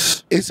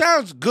juice. It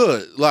sounds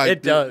good. Like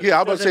It does. Yeah,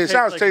 I was about to say it Doesn't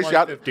sounds taste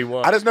like tasty.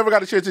 151. I just never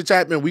got a chance to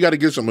chat, man. We got to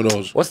get some of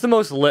those. What's the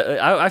most lit?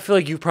 I feel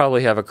like you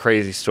probably have a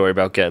crazy story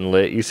about getting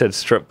lit. You said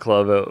strip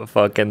club at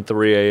fucking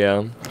 3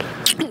 a.m.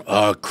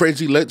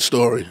 Crazy lit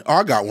story. Oh,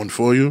 I got one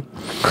for you.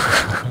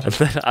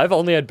 I've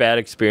only had bad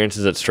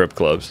experiences at strip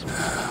clubs.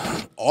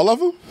 All of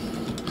them?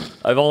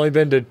 I've only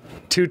been to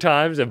 2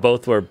 times, and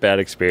both were bad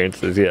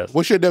experiences. Yes.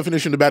 What's your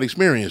definition of bad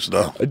experience,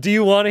 though? Do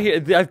you want to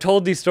hear? I've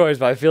told these stories,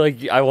 but I feel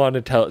like I want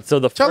to tell. So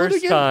the Tell it first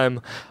again.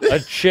 time, a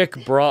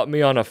chick brought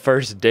me on a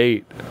first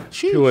date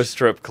to a Sheesh.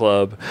 strip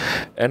club,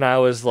 and I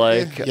was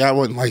like, Yeah, I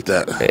wouldn't like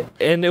that.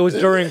 and it was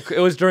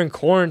during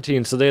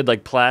quarantine, so they had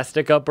like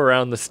plastic up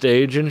around the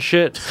stage and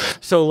shit.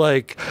 So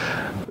like,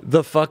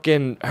 the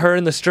fucking her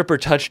and the stripper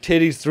touched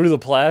titties through the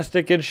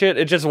plastic and shit.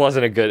 It just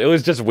wasn't a good. It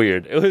was just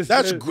weird. It was.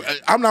 That's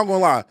great. I'm not gonna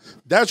lie.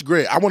 That's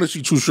great. I want to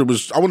see two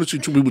strippers. I want to see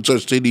two people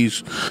touch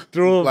titties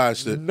through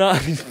plastic. Not,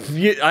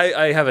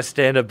 I have a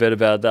stand-up bit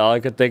about that. All I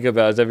could think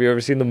about is, have you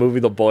ever seen the movie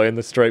The Boy in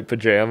the Striped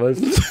Pajamas?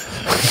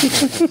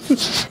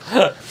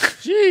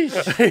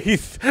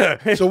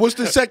 Jeez. So what's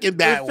the second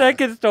bad The one?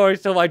 second story,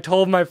 so I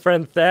told my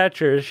friend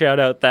Thatcher, shout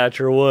out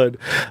Thatcher Wood,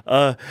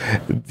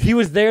 he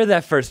was there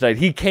that first night.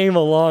 He came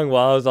along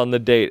while I was on the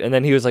date, and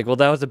then he was like, well,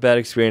 that was a bad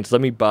experience.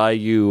 Let me buy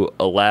you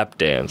a lap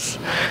dance.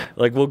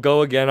 Like, we'll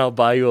go again, I'll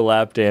buy you a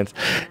lap dance.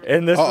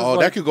 And this was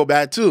like, that could go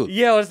bad too.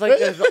 yeah, it was like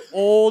this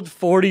old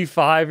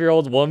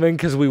 45-year-old woman,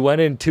 because we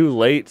went in too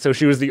late, so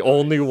she was the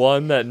only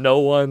one that no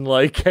one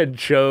like had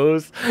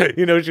chose.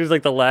 You know, she was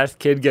like the last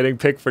kid getting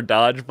picked for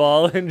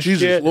dodgeball and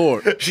Jesus shit.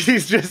 Lord.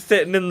 She's just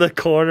sitting in the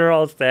corner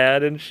all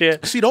sad and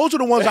shit. See, those are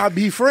the ones I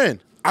befriend.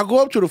 I go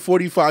up to the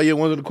 45-year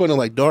ones in the corner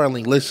like,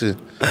 darling, listen,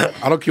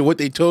 I don't care what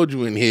they told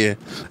you in here.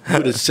 You're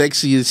the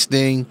sexiest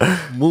thing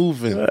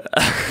moving.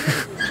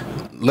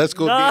 Let's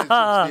go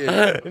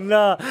dance.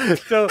 Nah.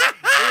 So,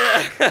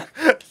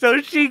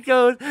 so she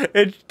goes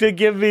and to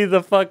give me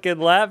the fucking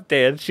lap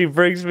dance. She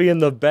brings me in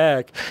the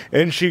back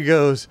and she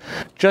goes,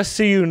 just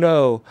so you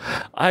know,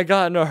 I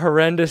got in a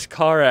horrendous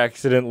car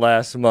accident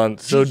last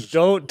month. So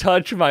don't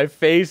touch my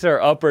face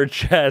or upper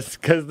chest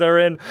because they're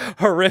in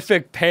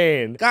horrific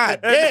pain. God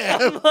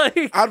damn.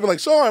 Like, I'd be like,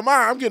 so am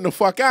I. I'm getting the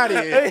fuck out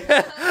of here.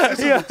 This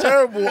is a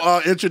terrible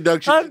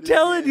introduction. I'm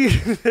telling you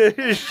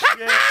this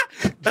shit.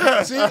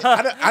 See,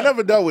 I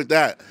never dealt with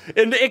that.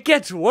 And it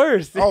gets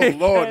worse. Oh, It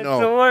Lord, gets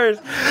no. worse.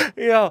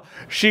 You know,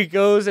 she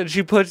goes and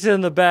she puts it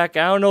in the back.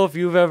 I don't know if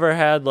you've ever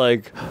had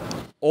like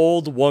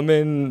old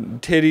woman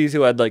titties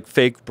who had like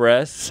fake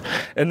breasts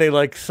and they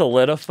like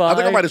solidify. I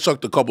think I might have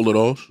sucked a couple of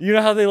those. You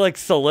know how they like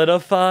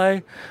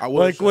solidify? I will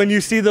Like say. when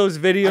you see those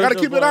videos. I gotta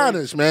keep it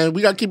honest, man.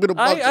 We gotta keep it a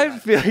buck. I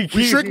feel like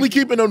we strictly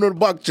keeping it on the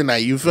buck tonight.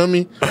 You feel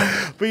me?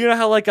 But you know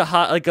how like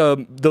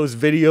those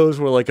videos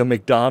where like a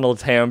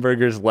McDonald's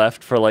hamburger's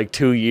left for like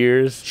 2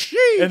 years,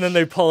 Sheesh. and then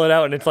they pull it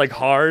out and it's like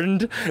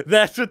hardened.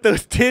 That's what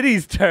those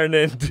titties turn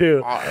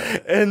into.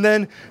 And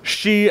then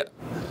she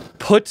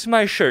takes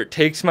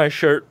my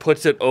shirt,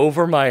 puts it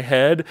over my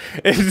head,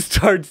 and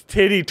starts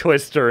titty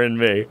twistering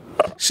me.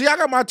 See, I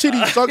got my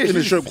titties sucked in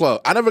the strip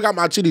club. I never got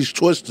my titties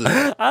twisted.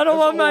 I don't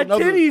want my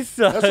titties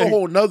sucked. That's a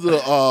whole nother.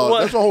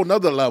 That's a whole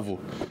nother level.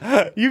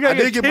 You got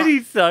I your did get my-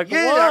 titties sucked.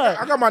 Yeah,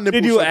 What? I got my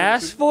nipples Did you sucked.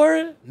 ask for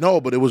it?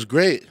 No, but it was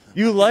great.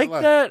 You like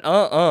that?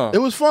 It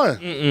was fun.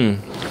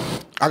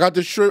 I got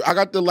the shirt. I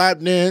got the lap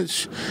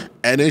dance,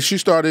 and then she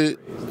started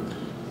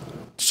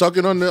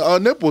sucking on the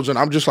nipples, and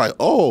I'm just like,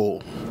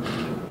 oh,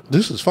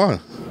 this is fun.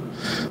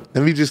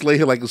 Let me just lay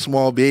here like a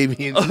small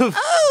baby. And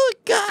oh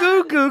God!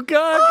 Goo goo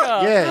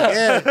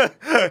gaga.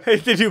 Yeah.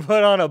 Did you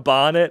put on a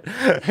bonnet?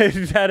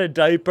 You had a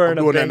diaper I'm and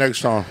a doing that big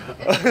next time.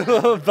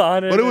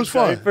 bonnet. But it and was a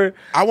fun. diaper.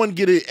 I wouldn't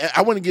get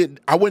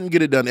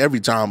it done every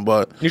time,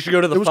 but You should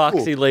go to it the was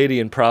Foxy cool. Lady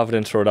in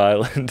Providence, Rhode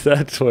Island.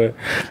 That's where.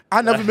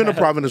 I've never been to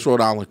Providence,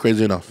 Rhode Island.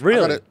 Crazy enough.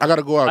 Really? I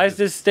gotta go out. I there.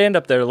 just stand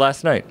up there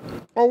last night.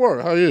 Oh,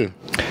 word. How are you?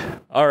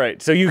 All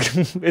right, so you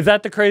is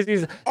that the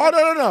craziest? Oh,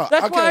 no.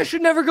 That's Okay. why I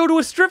should never go to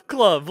a strip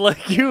club.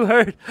 Like you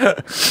heard.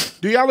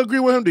 Do y'all agree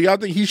with him? Do y'all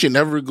think he should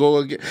never go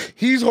again?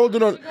 He's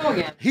holding on.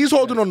 He's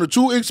holding on to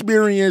two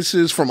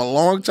experiences from a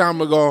long time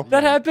ago.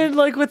 That happened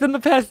like within the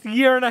past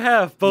year and a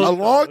half. Both. A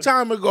long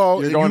time ago.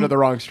 You're and going you- to the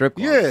wrong strip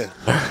club. Yeah.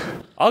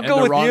 I'll And go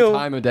the with wrong you.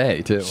 time of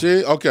day, too.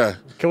 See? Okay.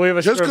 Can we have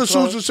a Just strip because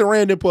club? Susan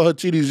Sarandon put her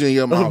titties in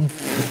your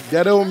mouth,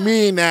 that don't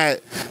mean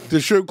that the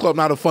strip club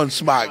not a fun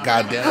spot.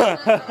 Goddamn.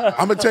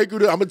 I'm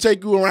gonna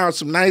take you around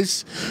some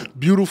nice,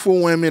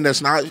 beautiful women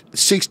that's not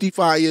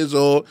 65 years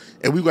old,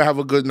 and we gonna have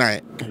a good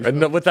night.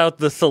 And without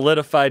the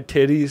solidified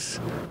titties.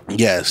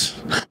 Yes.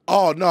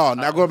 Oh no!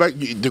 Now going back,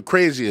 the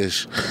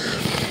craziest.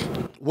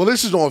 Well,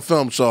 this is on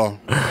film, so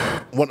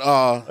when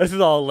This is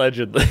all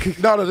allegedly.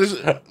 no, this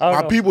is,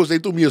 my know. peoples. They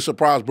threw me a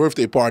surprise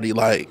birthday party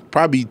like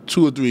probably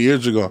 2 or 3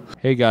 years ago.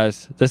 Hey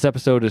guys, this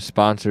episode is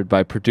sponsored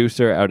by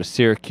producer out of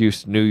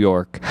Syracuse, New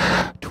York,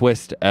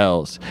 Twist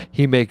L's.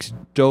 He makes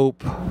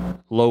dope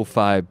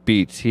lo-fi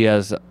beats. He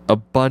has a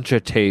bunch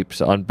of tapes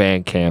on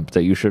Bandcamp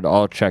that you should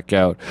all check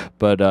out.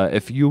 But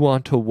if you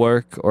want to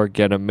work or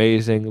get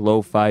amazing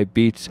lo-fi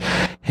beats,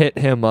 hit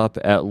him up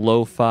at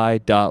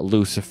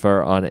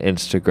lofi.lucifer on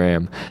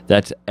Instagram.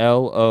 That's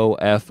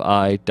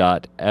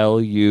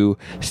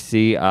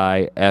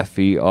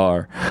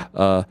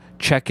lofi.lucifer.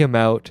 Check him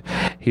out.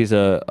 He's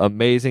an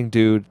amazing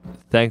dude.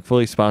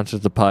 Thankfully sponsors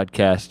the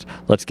podcast.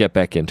 Let's get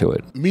back into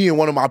it. Me and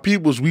one of my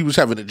peoples, we was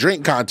having a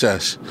drink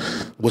contest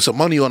with some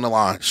money on the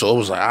line. So it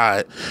was like, all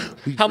right.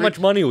 How much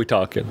money are we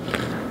talking?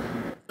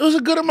 It was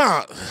a good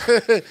amount.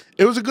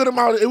 It was a good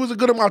amount. It was a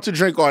good amount to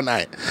drink all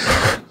night.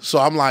 So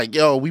I'm like,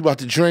 yo, we about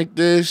to drink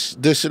this,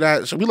 this and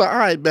that. So we like, all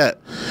right, bet.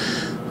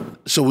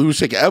 So we was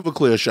taking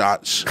Everclear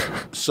shots.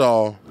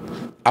 So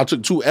I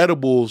took 2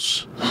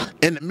 edibles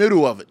in the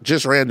middle of it,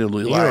 just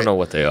randomly. You like, don't know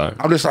what they are.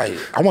 I'm just like,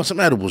 I want some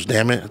edibles,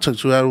 damn it. I took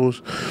 2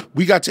 edibles.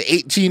 We got to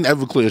 18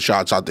 Everclear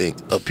shots, I think,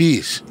 a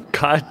piece.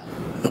 God,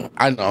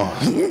 I know.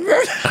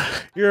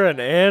 you're an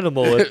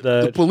animal with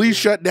The that. police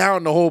shut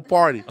down the whole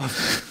party. I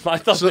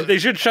thought that they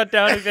should shut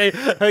down if they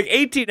like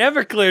 18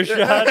 Everclear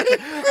shots.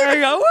 There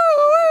you go. Woo,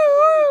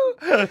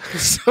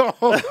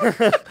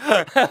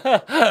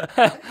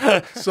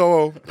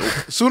 So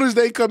as soon as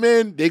they come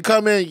in,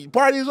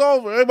 party's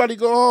over, everybody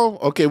go home.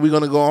 Okay, we're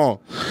gonna go home.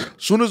 As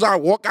soon as I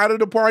walk out of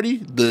the party,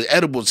 the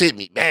edibles hit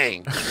me,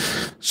 bang.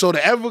 So the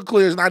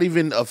Everclear is not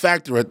even a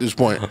factor at this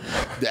point.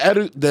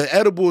 The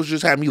edibles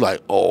just had me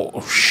like, oh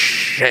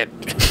shit.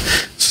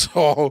 So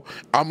So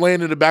I'm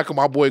laying in the back of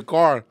my boy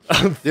car.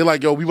 They're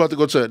like, yo, we about to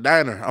go to the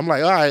diner. I'm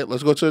like, all right,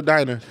 let's go to the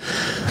diner.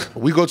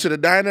 We go to the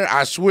diner.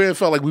 I swear it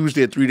felt like we was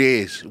there 3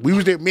 days. We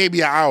was there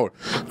maybe an hour.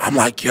 I'm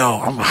like, yo,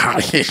 I'm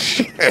hot as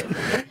shit.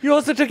 You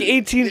also took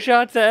 18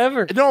 shots of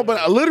Everclear. No,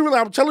 but literally,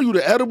 I'm telling you,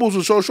 the edibles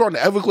were so short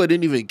and the Everclear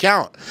didn't even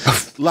count.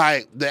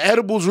 Like, the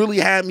edibles really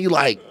had me,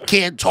 like,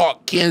 can't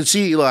talk, can't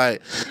see.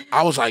 Like,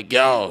 I was like,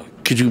 yo,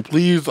 could you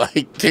please,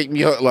 like, take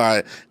me out?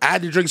 Like, I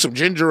had to drink some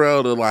ginger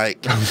ale to,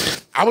 like,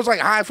 I was, like,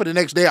 high for the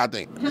next day, I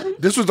think.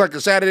 This was, like,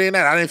 a Saturday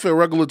night. I didn't feel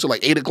regular till,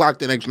 like, 8 o'clock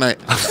the next night.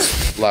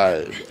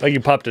 Like you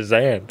popped a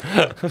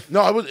Xan.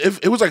 No,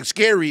 it was, like,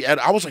 scary. And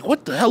I was like,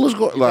 what the hell is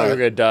going on? Like, You're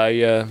gonna die,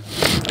 yeah.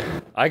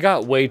 I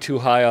got way too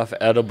high off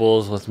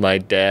edibles with my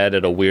dad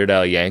at a Weird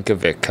Al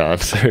Yankovic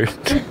concert.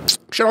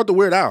 shout out to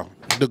Weird Al.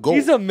 The GOAT.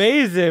 He's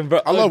amazing,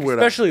 bro. I love Weird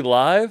Al. Especially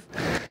live.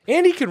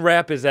 And he can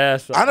rap his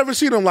ass off. I never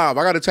seen him live.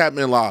 I got to tap him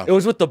in live. It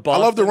was with the I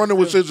Boston. love the Running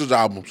with Scissors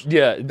albums.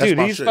 Yeah, dude,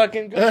 my he's shit.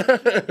 fucking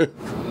good.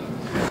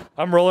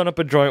 I'm rolling up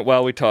a joint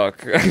while we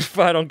talk.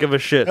 I don't give a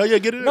shit. Hell yeah,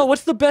 get it in. No,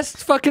 what's the best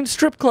fucking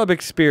strip club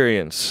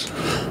experience?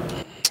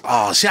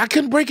 Oh, see, I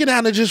couldn't break it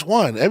down to just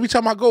one. Every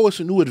time I go,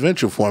 it's a new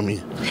adventure for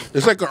me.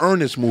 It's like an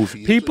Ernest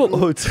movie.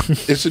 People,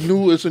 It's a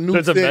new there's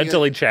thing. a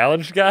mentally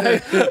challenged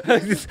guy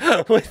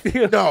with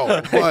you.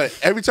 No, but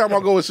every time I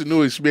go, it's a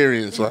new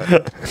experience.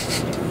 Like,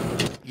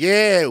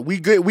 yeah, we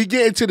get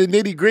into the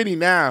nitty gritty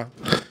now.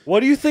 What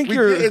do you think We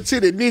you're? get into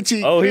the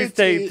nitty. Oh,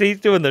 he's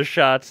doing the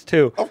shots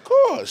too. Of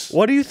course.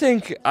 What do you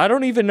think? I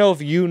don't even know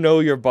if you know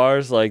your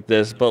bars like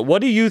this, but what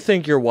do you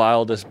think your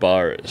wildest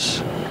bar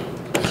is?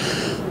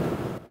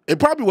 It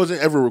probably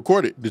wasn't ever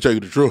recorded, to tell you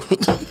the truth.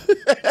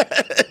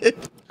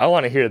 I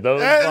want to hear those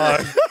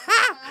bars.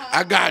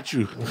 I got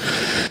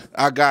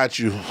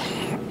you.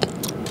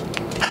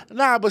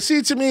 Nah, but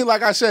see, to me,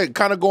 like I said,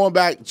 kind of going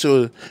back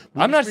to.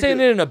 I'm not saying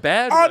it in a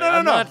bad Oh, way. no.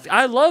 I'm not-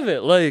 I love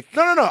it. Like,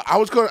 No. I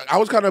was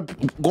kind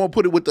of going to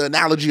put it with the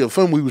analogy of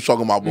film we was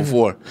talking about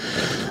before.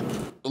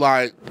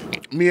 Like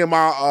me and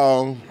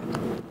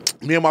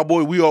my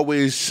boy, we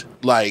always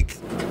like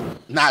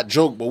not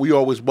joke, but we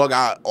always bug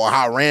out on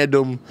how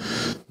random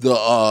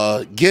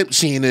the Gimp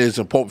scene is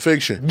in Pulp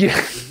Fiction.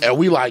 yeah. And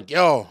we like,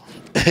 yo,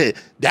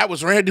 that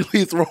was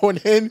randomly thrown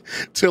in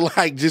to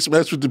like just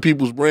mess with the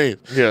people's brains.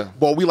 Yeah.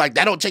 But we like,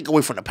 that don't take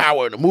away from the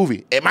power of the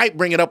movie. It might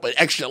bring it up an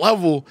extra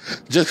level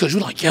just because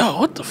you're like, yo,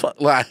 what the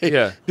fuck? Like,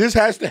 Yeah. this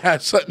has to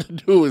have something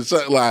to do with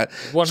something like.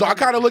 So I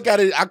kind of look at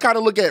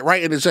it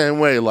right in the same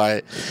way.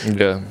 Like,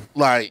 Yeah.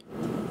 like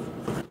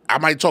I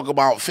might talk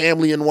about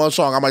family in one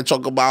song. I might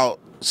talk about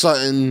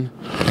something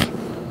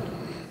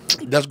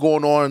that's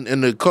going on in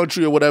the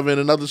country or whatever in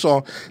another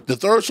song. The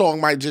third song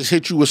might just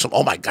hit you with some,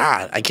 oh my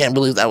God, I can't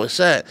believe that was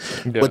said.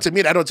 Yeah. But to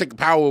me, that don't take the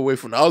power away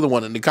from the other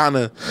one, and it kind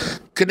of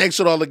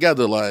connects it all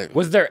together. Like,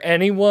 Was there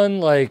anyone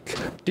like?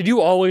 Did you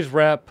always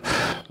rap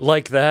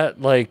like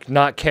that? Like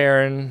not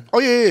caring? oh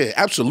yeah,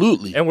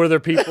 absolutely. And were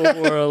there people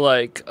who were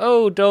like,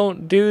 "Oh,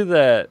 don't do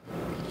that.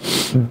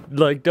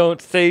 Like,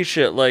 don't say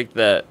shit like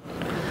that."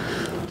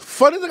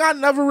 Funny thing, I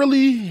never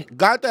really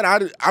got that.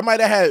 I might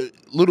have had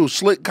little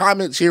slick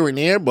comments here and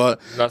there, but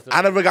Nothing.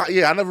 I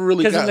never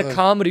really Because got in the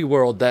comedy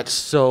world, that's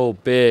so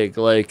big.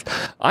 Like,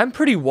 I'm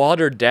pretty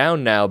watered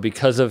down now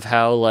because of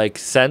how, like,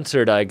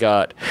 censored I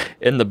got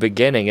in the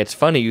beginning. It's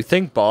funny. You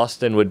think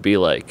Boston would be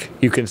like,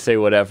 you can say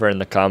whatever in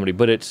the comedy,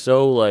 but it's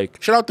so, like,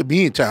 Shout out to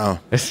Beantown.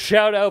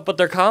 shout out, but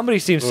their comedy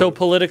seems so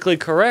politically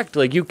correct.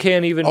 Like, you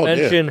can't even Oh, yeah.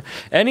 mention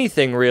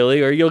anything,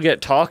 really, or you'll get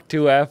talked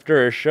to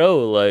after a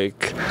show.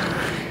 Like,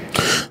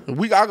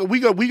 We got. I'm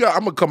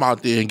gonna come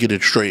out there and get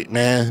it straight,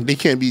 man. They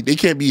can't be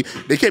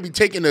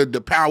taking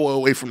the power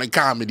away from the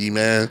comedy,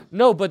 man.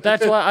 no, but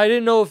that's why I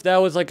didn't know if that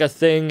was, like, a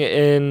thing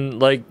in,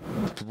 like,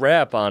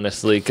 rap,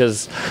 honestly,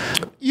 because...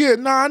 Yeah,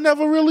 I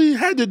never really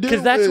had to do.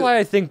 Because that's why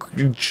I think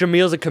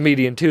Shamil's a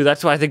comedian too.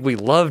 That's why I think we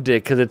loved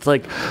it. Because it's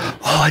like,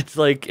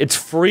 it's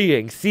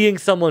freeing. Seeing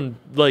someone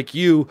like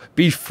you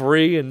be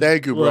free and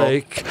Thank you, bro.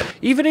 like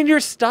even in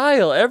your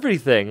style,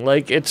 everything.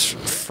 Like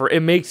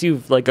it makes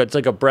you like it's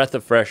like a breath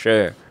of fresh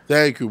air.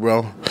 Thank you,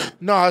 bro.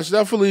 No, it's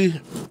definitely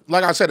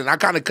like I said, and I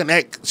kind of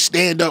connect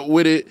stand up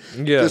with it.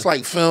 Yeah. Just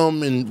like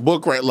film and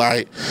book, right?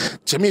 Like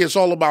to me, it's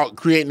all about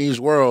creating these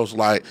worlds.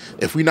 Like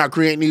if we're not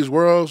creating these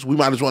worlds, we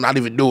might as well not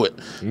even do it.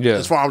 Yeah.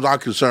 As far as I'm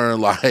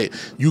concerned, like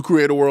you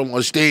create a world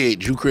on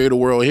stage, you create a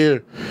world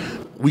here.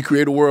 We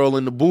create a world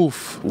in the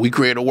booth. We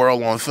create a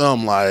world on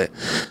film. Like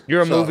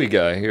You're a So- movie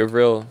guy. You're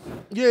real.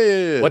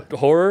 yeah. What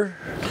horror?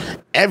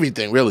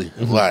 Everything really,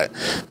 like,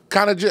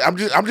 kind of just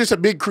I'm just a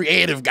big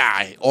creative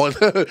guy on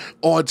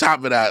on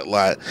top of that,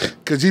 like,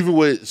 because even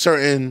with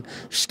certain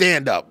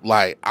stand up,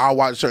 like I'll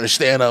watch certain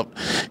stand up,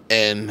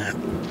 and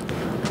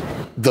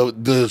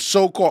the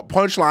so-called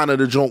punchline of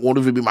the joke won't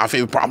even be my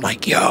favorite part. I'm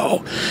like,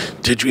 yo,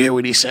 did you hear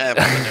what he said?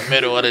 Like, in the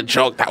middle of the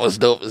joke, that was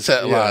dope as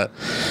hell. Yeah. Like,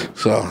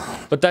 so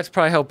But that's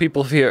probably how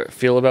people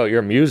feel about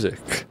your music.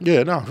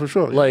 yeah, no, for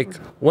sure. Like,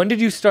 when did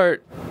you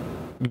start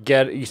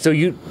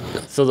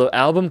so the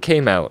album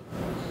came out.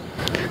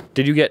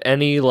 Did you get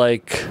any,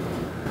 like,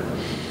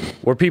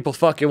 were people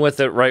fucking with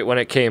it right when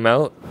it came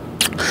out?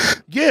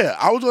 Yeah,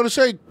 I was gonna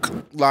say,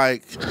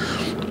 like,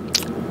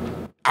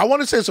 I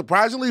want to say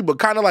surprisingly, but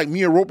kind of like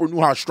me and Roper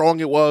knew how strong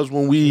it was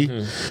when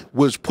we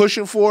was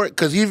pushing for it.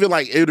 Because even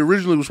like it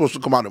originally was supposed to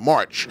come out in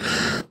March,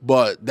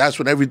 but that's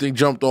when everything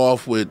jumped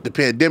off with the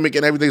pandemic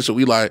and everything. So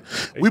we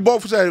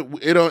both said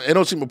it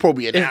don't seem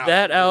appropriate now. If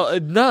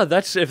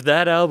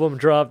that album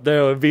dropped,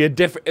 there would be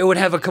it would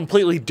have a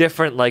completely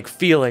different like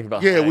feeling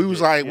behind it. Yeah, we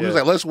was like,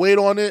 let's wait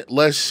on it.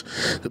 Let's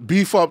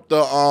beef up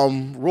the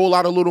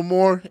rollout a little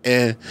more,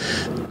 and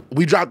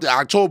we dropped it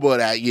October of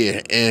that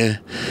year.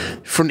 And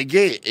from the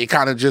gate, it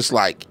kind of just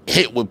like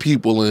hit with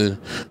people, and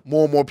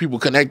more people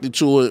connected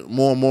to it.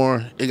 More and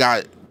more, it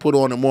got put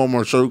on in more and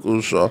more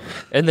circles. So,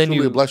 and then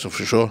really a blessing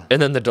for sure.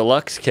 And then the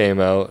deluxe came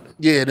out.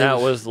 Yeah,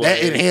 that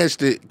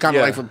enhanced it. Kind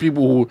of like for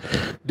people who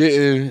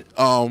didn't.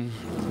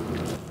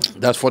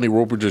 That's funny.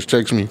 Roper just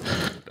texted me.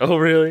 Oh,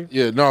 really?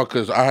 Yeah, no,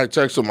 because I had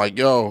texted him like,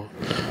 yo,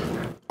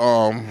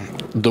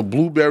 the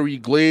blueberry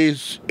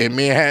glaze in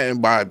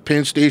Manhattan by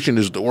Penn Station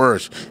is the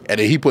worst. And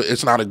then he put,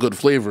 it's not a good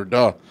flavor,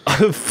 duh.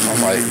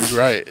 I'm like,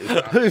 right.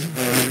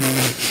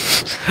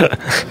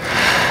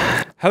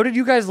 How did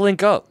you guys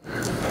link up?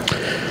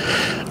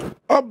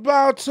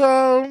 About,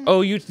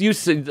 you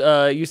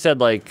said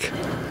like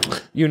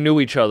you knew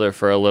each other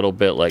for a little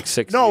bit, like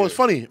 6 years. No, it's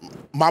funny.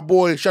 My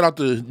boy, shout out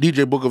to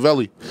DJ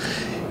Bucavelli.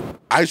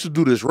 I used to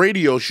do this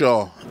radio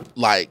show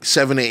like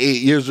 7 or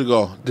 8 years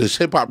ago, this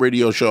hip hop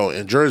radio show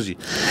in Jersey.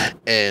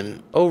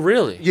 And oh,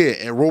 really? Yeah,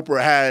 and Roper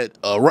had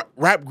a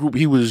rap group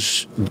he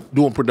was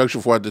doing production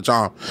for at the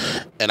time.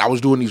 And I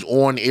was doing these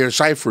on-air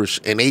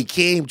ciphers, and they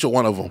came to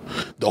one of them.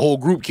 The whole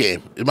group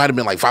came. It might have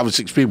been like 5 or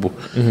 6 people.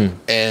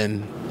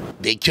 And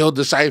they killed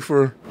the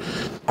cipher.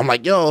 I'm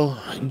like, yo,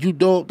 you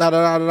dope, da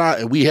da da da.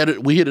 And we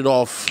hit it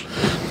off.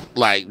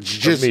 Like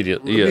just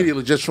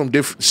immediately, just from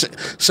different,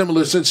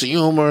 similar sense of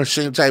humor,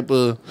 same type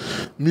of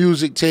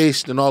music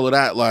taste, and all of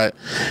that. Like,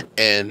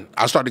 and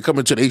I started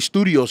coming to their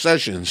studio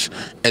sessions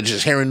and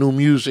just hearing new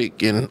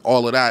music and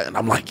all of that. And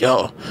I'm like,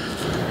 yo,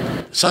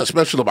 something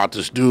special about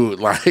this dude.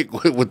 Like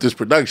with this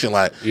production,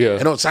 like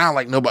it don't sound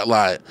like nobody.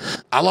 Like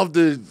I love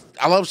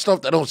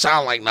stuff that don't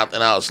sound like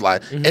nothing else.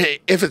 Like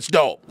if it's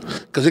dope,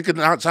 because it could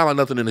not sound like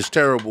nothing and it's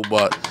terrible,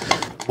 but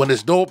when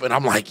it's dope and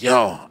I'm like,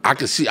 yo, I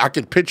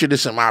can picture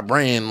this in my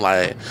brain,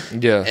 like,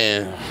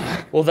 and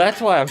well, that's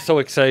why I'm so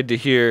excited to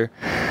hear.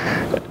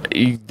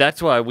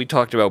 That's why we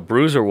talked about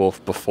Bruiser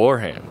Wolf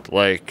beforehand.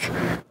 Like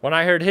when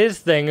I heard his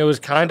thing, it was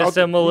kind of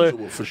similar.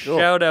 For sure.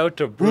 Shout out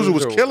to Bruiser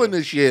was killing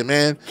this year,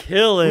 man.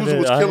 Bruiser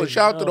was killing.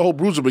 Shout out to the whole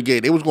Bruiser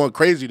Brigade. They was going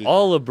crazy.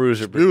 All of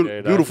Bruiser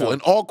Brigade, beautiful, and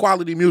all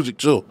quality music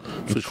too.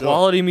 For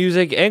quality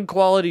music and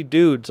quality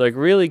dudes, like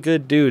really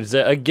good dudes.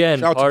 That, again,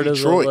 shout part out to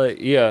Detroit. Of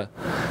the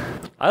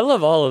I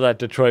love all of that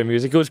Detroit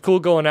music. It was cool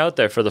going out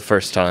there for the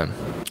first time.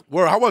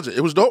 Well, how was it?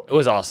 It was dope. It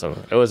was awesome.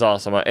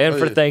 And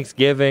for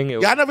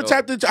Thanksgiving. I never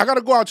tapped into. I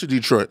gotta go out to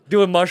Detroit.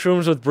 Doing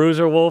mushrooms with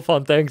Bruiser Wolf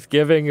on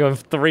Thanksgiving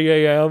of 3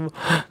 a.m.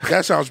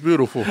 That sounds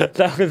beautiful.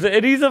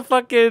 And he's a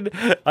fucking.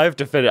 I have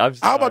to finish. I'm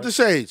sorry. I was about to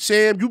say,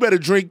 Sam, you better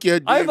drink your.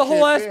 I have a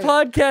whole ass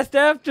podcast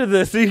after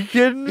this. Are you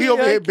kidding me? He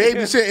over here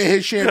babysitting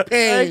his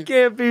champagne. I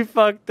can't be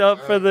fucked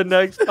up for the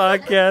next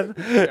podcast.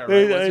 Yeah,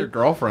 right. What's your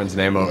girlfriend's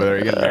name over there?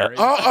 You getting married?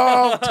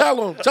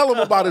 Tell him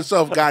about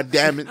himself. God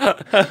damn it.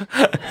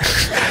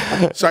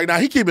 Sorry, now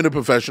he keeping it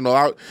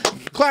professional.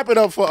 Clap it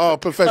up for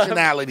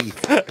professionality.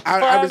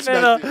 I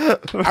respect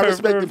it. I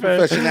respect the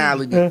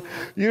professionality.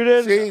 You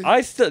didn't.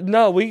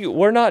 See?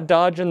 We're not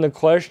dodging the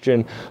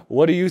question.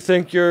 What do you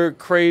think your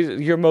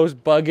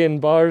most bugging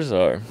bars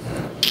are?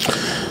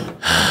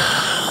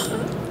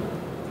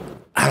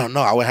 I don't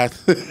know. I would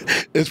have to.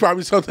 It's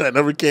probably something that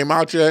never came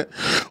out yet,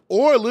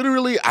 or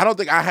literally, I don't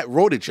think I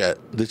wrote it yet.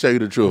 To tell you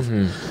the truth,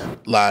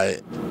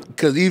 like,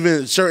 because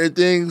even certain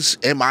things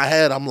in my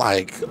head, I'm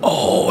like,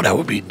 oh, that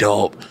would be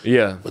dope.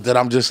 Yeah. But then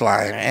I'm just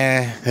like,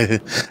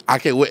 I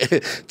can't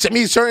wait. To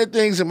me, certain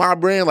things in my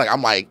brain, like,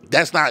 I'm like,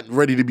 that's not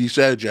ready to be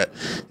said yet.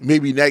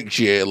 Maybe next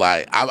year,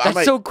 like,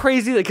 that's so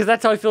crazy because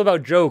that's how I feel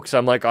about jokes.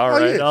 I'm like, all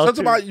right. Yeah.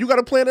 Something about you got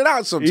to plan it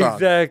out sometimes.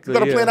 Exactly. You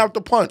got to plan out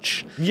the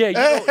punch.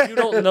 Yeah, you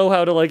don't know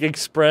how to like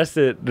express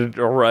it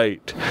right.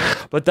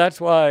 But that's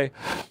why,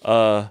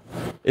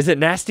 is it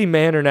Nasty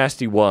Man or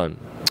Nasty One?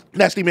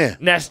 Nasty Man.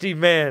 Nasty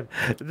Man.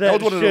 That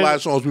was one of the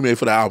last songs we made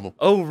for the album.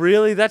 Oh,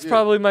 really? That's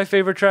probably my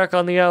favorite track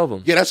on the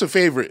album. Yeah, that's a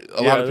favorite.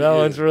 That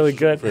one's really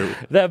good.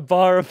 That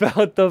bar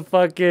about the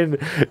fucking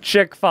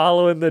chick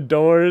following the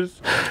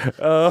doors.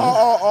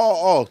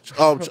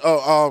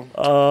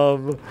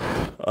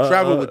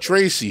 Travel with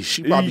Tracy.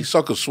 She probably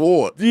suck a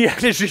sword. Yeah.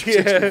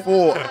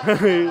 64.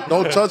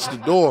 Don't touch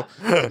the door.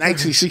 In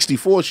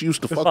 1964, she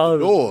used to fuck the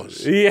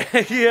doors. Yeah.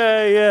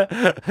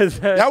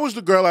 That was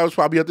the girl I was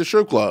probably at the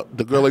strip club.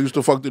 The girl that used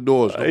to fuck the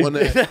doors. The one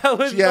that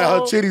she had her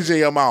titties in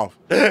your mouth.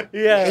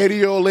 Yeah.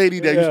 80-year-old lady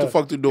that used to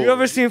fuck the doors. You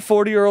ever seen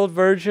 40-Year-Old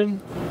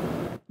Virgin?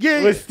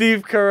 Yeah, with yeah.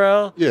 Steve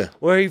Carell. Yeah.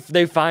 Where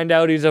they find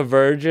out he's a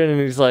virgin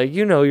and he's like,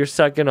 you know, you're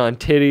sucking on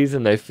titties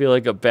and they feel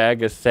like a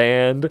bag of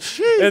sand.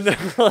 Jeez. And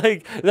they're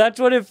like, that's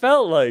what it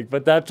felt like.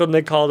 But that's when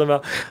they called him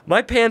out.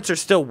 My pants are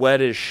still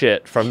wet as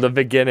shit from the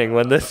beginning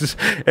when this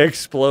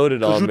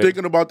exploded on You me.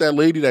 thinking about that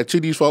lady that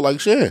titties felt like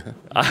shit?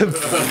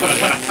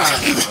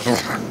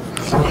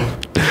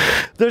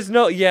 There's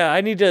no,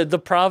 I need to, the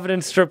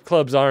Providence strip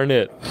clubs aren't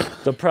it.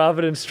 The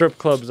Providence strip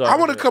clubs aren't I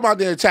want to it. come out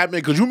there and tap in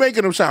because you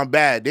making them sound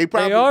bad. They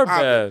probably are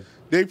popping. bad.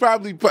 They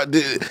probably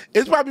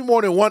it's probably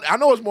more than one. I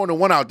know it's more than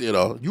one out there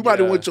though. You might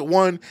have went to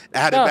one that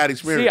had a No, bad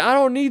experience. See, I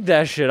don't need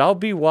that shit. I'll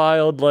be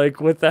wild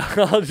like with that.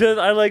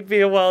 I like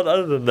being wild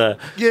other than that.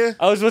 Yeah.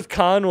 I was with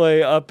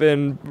Conway up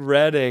in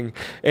Reading,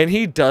 and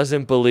he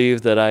doesn't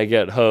believe that I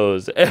get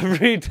hosed.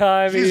 Every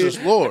time Jesus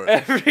Lord.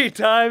 Every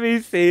time he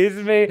sees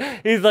me,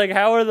 he's like,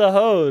 "How are the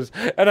hoes?"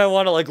 And I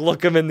want to like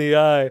look him in the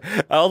eye.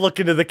 I'll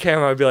look into the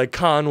camera. I'll be like,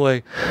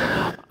 "Conway,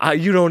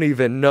 you don't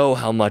even know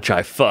how much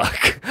I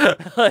fuck."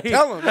 Like,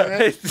 Tell him,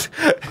 man. he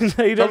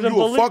Tell doesn't him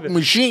you a believe fuck it.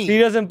 machine. He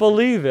doesn't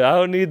believe it. I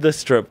don't need the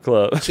strip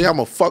club. See, I'm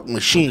a fuck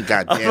machine,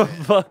 goddamn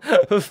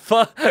it.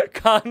 Fuck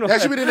Conway. That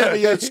should be the name of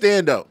your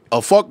stand up.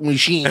 A fuck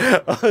machine.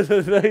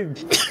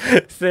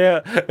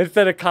 Sam,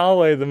 instead of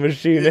Conway the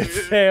machine,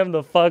 it's Sam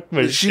the fuck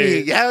Machine.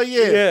 machine. Hell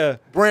yeah. Yeah.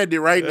 Brand it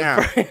right now.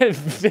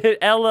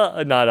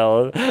 Not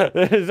Ella.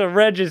 There's a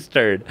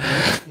registered.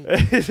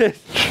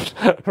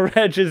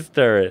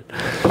 Register it.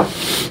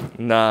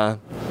 Nah.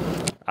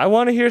 I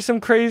want to hear some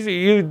crazy.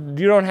 You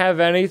don't have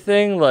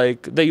anything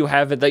like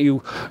that that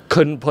you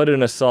couldn't put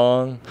in a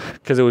song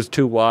because it was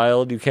too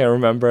wild. You can't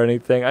remember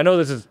anything. I know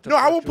this is No,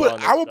 I would put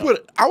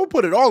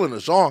it all in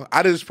a song.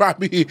 I just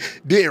probably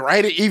didn't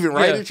write it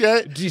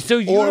yet. So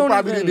you or don't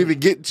probably didn't even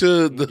get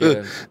to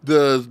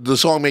the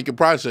song making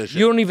process yet.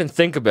 You don't even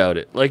think about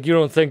it. Like you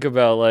don't think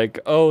about like,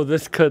 oh,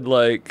 this could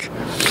like.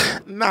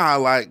 Nah,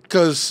 like,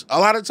 cause a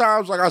lot of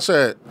times, like I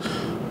said,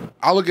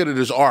 I look at it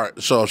as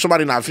art. So if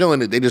somebody not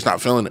feeling it, they just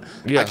not feeling it.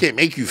 Yeah. I can't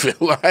make you feel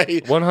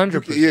like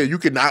 100%. Yeah, you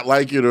could not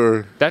like it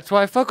or. That's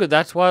why I fuck with.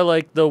 That's why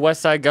like the West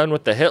Side Gun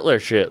with the Hitler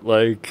shit.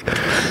 Like,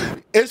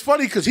 It's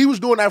funny because he was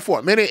doing that for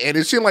a minute, and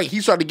it seemed like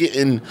he started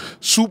getting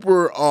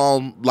super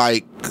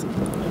like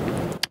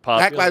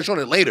popular. backlash on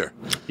it later.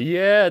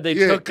 Yeah, they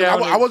Yeah, took 'cause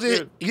down. I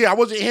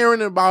wasn't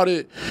hearing about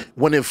it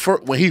when he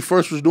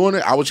first was doing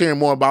it. I was hearing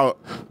more about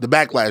the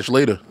backlash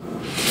later.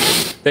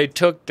 They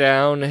took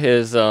down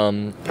his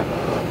fucking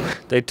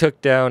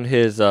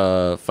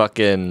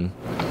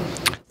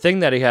thing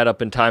that he had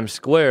up in Times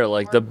Square,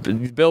 like the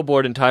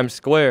billboard in Times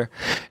Square,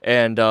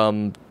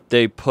 and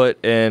they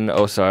put in.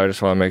 Oh, sorry, I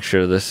just want to make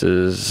sure this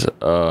is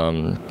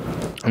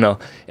no.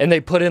 And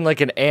they put in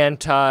like an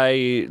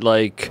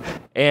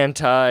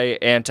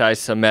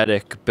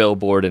anti-Semitic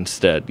billboard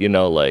instead. You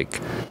know,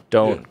 like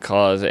don't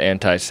cause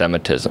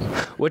anti-Semitism,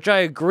 which I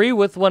agree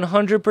with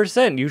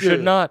 100%. You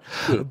should not,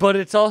 but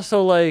it's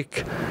also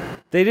like.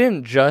 They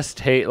didn't just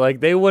hate,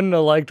 like, they wouldn't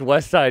have liked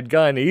West Side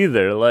Gun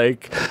either.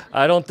 Like,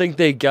 I don't think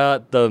they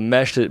got the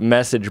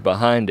message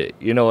behind it.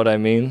 You know what I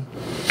mean?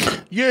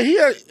 Yeah, he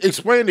had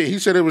explained it. He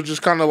said it was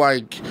just kind of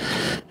like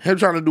him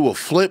trying to do a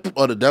flip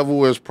of The Devil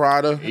Wears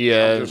Prada.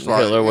 Yeah, I'm just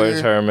like, Hitler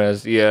Wears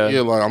Hermes, yeah.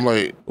 Yeah, like, I'm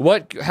like...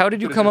 How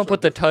did you come up with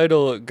the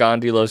title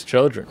Gandhi Loves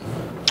Children?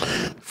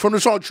 From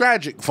the song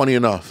Tragic, funny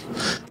enough.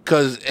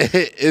 Because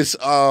it's...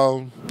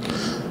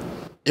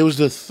 It was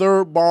the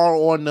third bar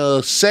on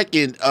the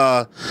second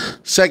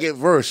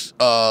verse.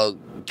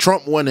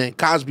 Trump winning,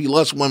 Cosby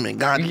lust women,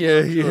 Gandhi.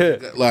 Yeah.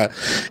 Like,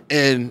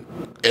 and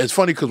it's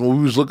funny because when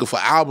we was looking for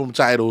album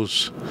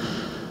titles,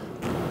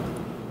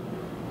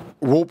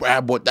 Roper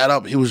had brought that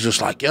up. He was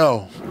just like,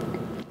 "Yo,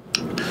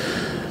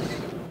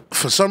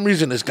 for some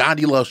reason, this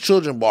Gandhi Loves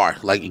Children bar,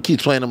 like it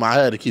keeps playing in my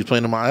head.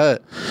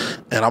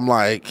 And I'm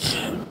like,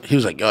 he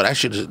was like, "Yo, that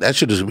should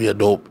just be a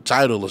dope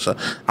title or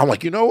something." I'm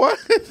like, you know what?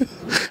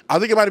 I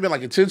think it might have been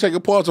like a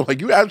 10-second pause. I'm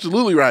like, you're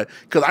absolutely right,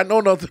 because I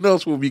know nothing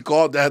else will be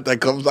called that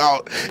comes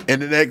out in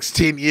the next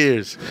 10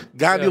 years.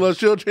 Gandhi Loves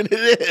Children,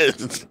 it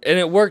is, and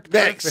it worked.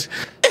 Next.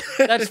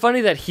 That's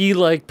funny that he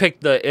like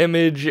picked the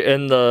image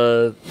and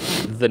the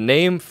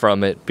name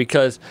from it,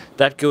 because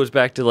that goes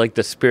back to like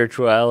the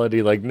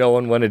spirituality, like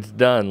knowing when it's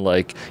done.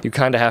 Like you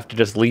kind of have to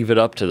just leave it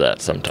up to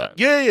that sometimes.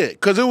 Yeah,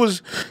 because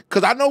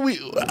I know we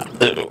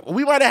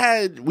might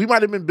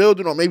have been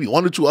building on maybe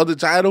one or two other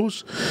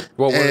titles.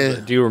 What were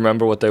they? Do you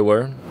remember what they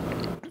were?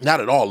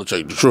 Not at all, to tell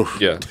you the truth.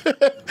 Yeah.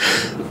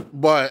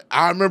 But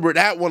I remember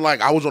that one,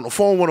 like I was on the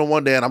phone with him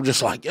one day and I'm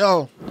just like,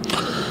 yo,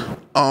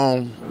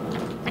 how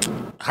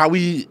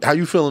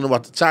you feeling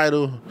about the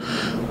title?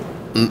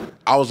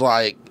 I was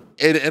like,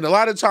 and a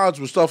lot of times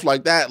with stuff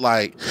like that,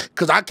 like,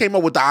 because I came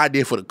up with the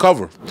idea for the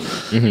cover.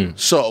 Mm-hmm.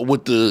 So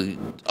with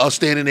us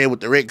standing there with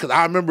the red, because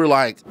I remember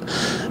like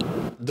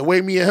the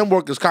way me and him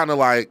work is kind of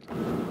like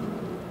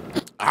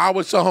I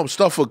always tell him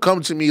stuff will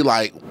come to me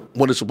like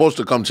when it's supposed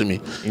to come to me.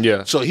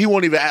 Yeah. So he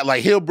won't even act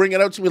like he'll bring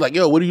it up to me like,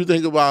 yo, what do you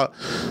think about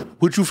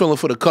what you feeling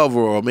for the cover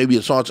or maybe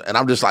a song? And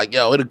I'm just like,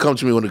 yo, it'll come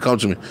to me when it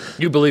comes to me.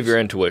 You believe your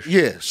intuition.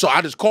 Yeah. So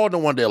I just called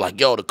him one day like,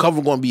 yo, the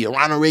cover gonna be a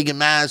Ronald Reagan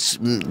mask,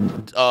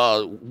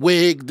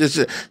 wig. This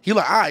is. He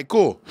like, all right,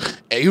 cool.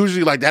 And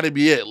usually like that'd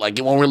be it. Like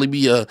it won't really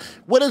be a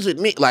what does it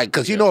mean? Like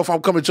because you know if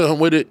I'm coming to him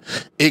with it,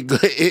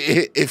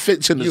 it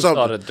fits into You something.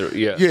 thought it through.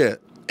 Yeah. Yeah.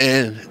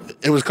 And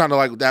it was kind of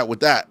like that with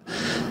that.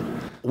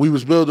 We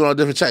was building on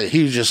different sides.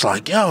 He was just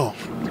like, yo,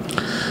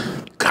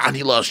 God,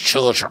 he loves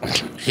children.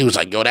 He was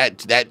like, yo,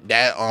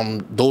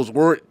 those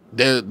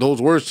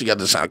words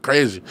together sound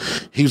crazy.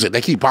 He was like,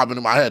 they keep popping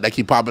in my head.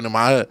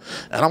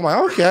 And I'm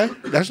like, okay,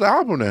 that's the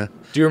album then.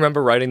 Do you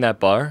remember writing that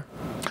bar?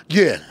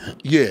 Yeah.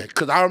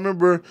 Because I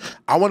remember,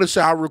 I want to say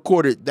I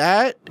recorded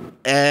that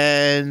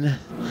and...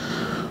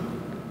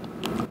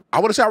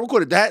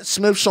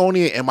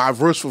 Smithsonian, and my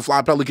verse for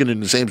Fly Pelican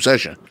in the same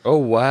session. Oh,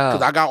 wow.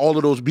 Because I got all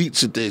of those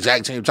beats at the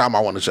exact same time, I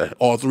want to say.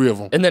 All three of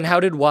them. And then how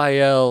did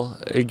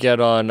YL get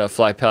on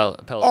Fly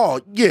Pelican?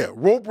 Oh, yeah.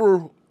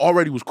 Roper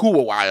already was cool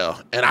with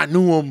YL. And I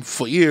knew him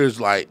for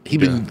years. Like, he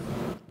been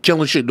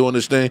killing shit doing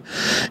this thing.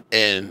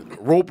 And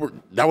Roper,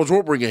 that was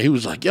Roper again. He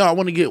was like, yo, I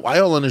want to get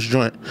YL on this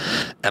joint.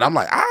 And I'm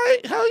like, all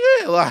right, hell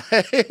yeah.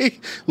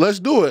 Like,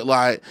 let's do it.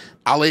 Like,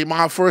 I laid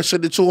my first,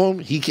 sent it to him.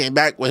 He came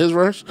back with his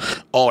verse.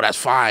 Oh, that's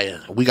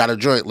fire. We got a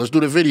joint. Let's do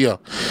the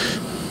video.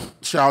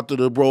 Shout out to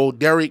the bro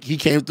Derek. He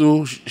came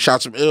through,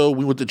 shot some ill.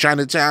 We went to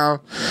Chinatown,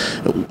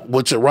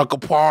 went to Rucker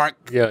Park,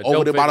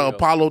 over there by the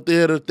Apollo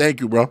Theater. Thank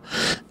you, bro.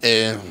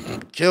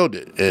 And killed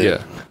it. And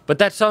yeah. But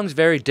that song's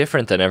very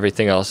different than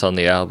everything else on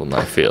the album,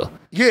 I feel.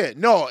 Yeah,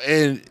 no,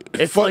 and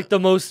it's like the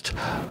most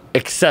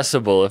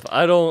accessible. If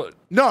I don't...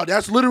 No,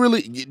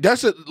 literally,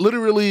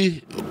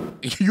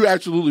 you're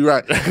absolutely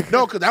right.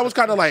 No, because that was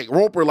kind of like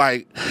Roper,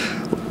 like,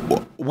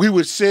 we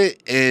would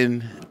sit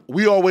and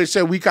we always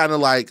said we kind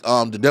of like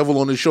the devil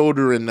on the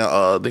shoulder and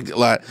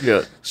like,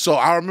 yeah. So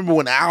I remember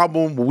when the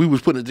album, when we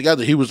was putting it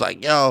together, he was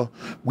like, yo,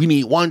 we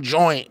need one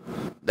joint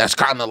that's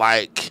kind of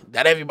like,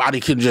 that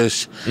everybody can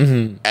just,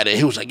 and then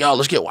he was like, yo,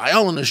 let's get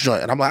YL in this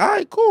joint. And I'm like, all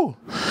right, cool.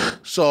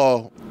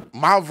 So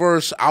my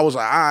verse, I was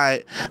like, all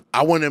right,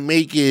 I want to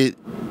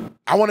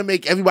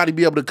make everybody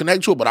be able to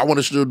connect to it, but I want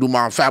to still do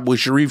my Fatboi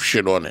Sharif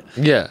shit on it.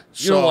 Yeah.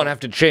 You don't want to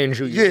have to change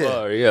who you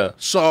are, yeah.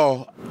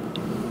 So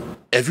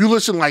if you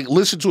listen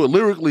to it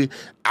lyrically,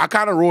 I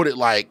kind of wrote it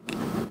like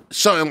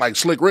something like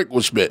Slick Rick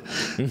would spit,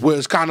 where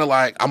it's kind of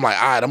like, I'm like,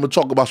 all right, I'm going to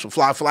talk about some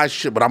fly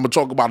shit, but I'm going to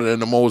talk about it in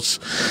the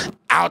most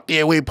out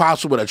there way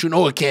possible that you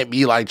know it can't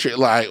be like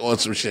or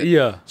some shit.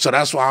 Yeah. So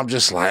that's why I'm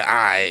just like, all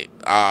right,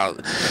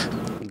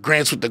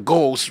 Grants with the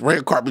ghost,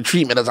 red carpet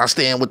treatment as I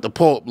stand with the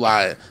Pope.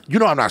 Like, you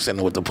know I'm not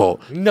standing with the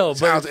Pope. No,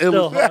 but it's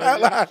still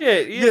hard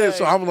shit. Yeah,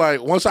 so I'm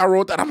like, once I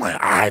wrote that, I'm like,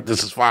 all right,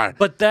 this is fine.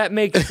 But that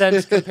makes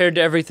sense compared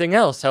to everything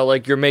else. How,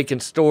 like, you're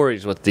making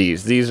stories with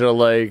these. These are,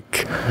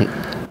 like...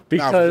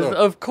 Because,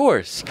 of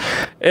course.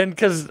 And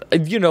because,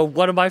 you know,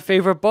 one of my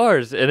favorite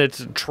bars, and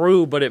it's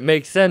true, but it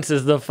makes sense,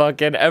 is the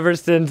fucking ever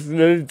since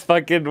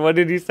what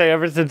did he say?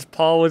 Ever since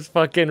Paul was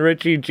fucking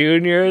Richie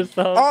Jr. or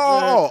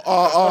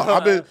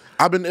something?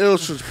 I've been ill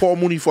since Paul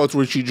Mooney fucked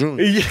Richie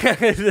Jr. Yeah,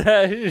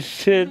 that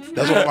shit.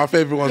 That's one of my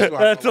favorite ones.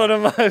 That's one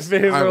of my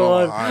favorite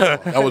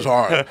ones. That was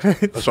hard.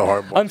 That's a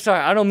hard bar. I'm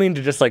sorry, I don't mean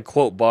to just like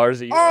quote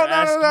bars at you.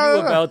 Ask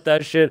you about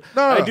that shit.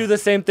 No. I do the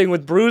same thing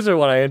with Bruiser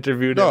when I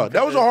interviewed him. No,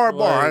 that was a hard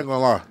bar. I ain't gonna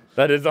lie.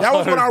 That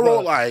was when I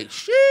wrote like,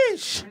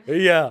 sheesh.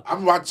 Yeah.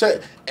 I'm about to tell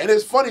you. And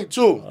it's funny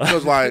too,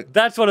 because like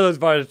that's one of those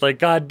bars. It's like,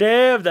 God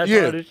damn, that's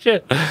hard as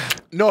shit.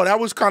 No,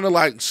 that was kind of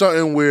like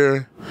something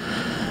where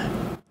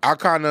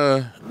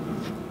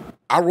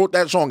I wrote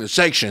that song in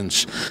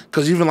sections,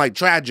 because even like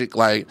Tragic,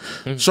 like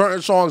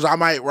certain songs I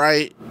might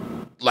write,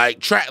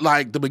 like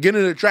the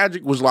beginning of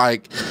Tragic was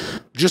like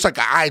just like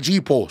an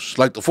IG post,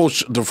 like the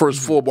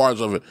first 4 bars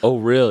of it. Oh,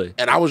 really?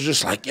 And I was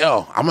just like,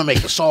 yo, I'm gonna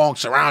make a song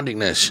surrounding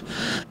this,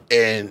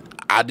 and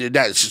I did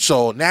that.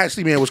 So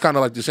Nasty Man was kind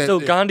of like the same thing.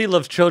 So Gandhi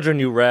Loves Children,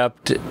 you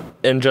rapped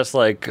in just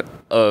like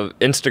a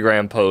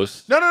Instagram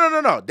post.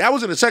 No. That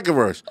was in the second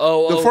verse.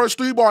 The first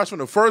 3 bars from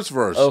the first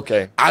verse.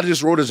 Okay. I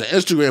just wrote as an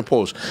Instagram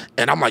post,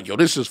 and I'm like, yo,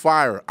 this is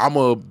fire. I'm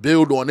gonna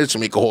build on this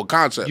and make a whole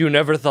concept. You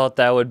never thought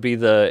that would be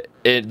the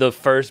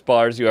first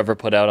bars you ever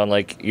put out on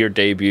like your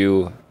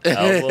debut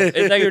album?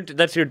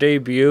 That's your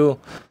debut?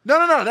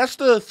 No. That's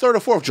the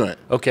 3rd or 4th joint.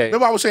 Okay.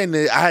 Remember I was saying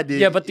that I had the...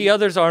 Yeah, but the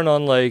others aren't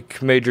on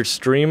like major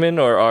streaming,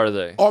 or are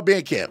they? All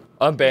Bandcamp.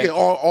 On Bandcamp. Yeah,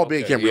 all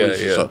Bandcamp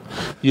releases.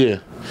 Yeah.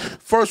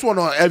 First one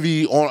on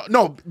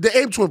the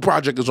Ape Twin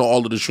project is on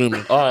all of the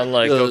streaming.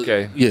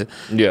 Okay.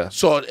 Yeah.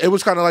 So it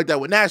was kind of like that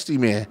with Nasty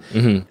Man.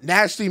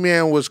 Nasty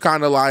Man was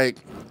kind of like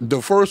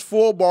the first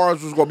 4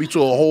 bars was gonna be to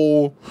a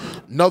whole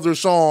another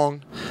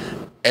song,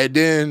 and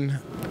then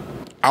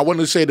I want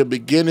to say the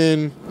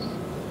beginning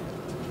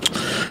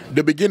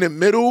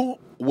middle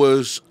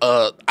was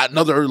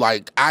another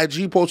like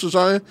IG post or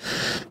something,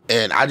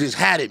 and I just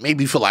had it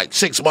maybe for like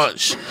 6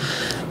 months.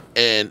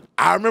 And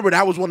I remember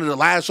that was one of the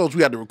last songs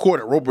we had to record.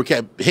 And Roper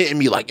kept hitting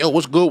me like, "Yo,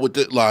 what's good with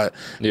it?" Like,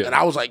 and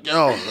I was like,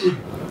 "Yo,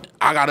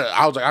 I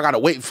gotta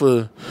wait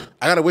for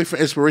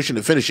inspiration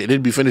to finish it. It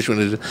didn't be finished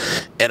when it,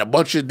 and a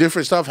bunch of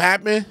different stuff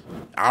happened.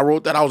 I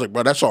wrote that. I was like,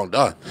 bro, that song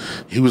done.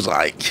 He was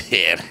like,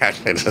 yeah,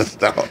 that's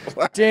done.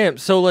 Damn.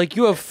 So like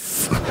you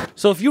have,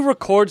 so if you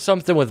record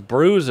something with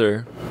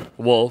Bruiser,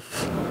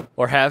 Wolf,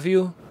 or have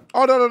you?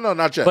 Oh no,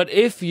 not yet. But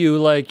if you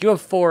like, you have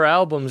 4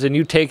 albums and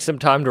you take some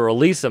time to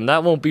release them,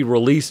 that won't be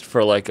released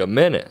for like a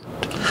minute.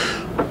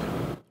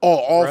 Oh,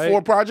 all right?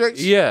 4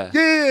 projects? Yeah.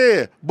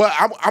 Yeah. But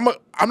I'm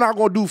not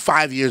gonna do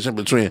 5 years in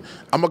between.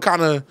 I'm gonna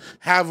kind of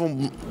have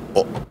them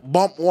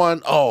bump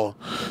one. Oh,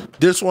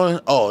 this one.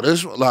 Oh,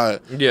 this one.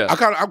 Like, yeah.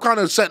 I'm kind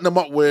of setting them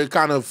up where it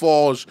kind of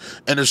falls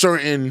in a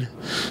certain.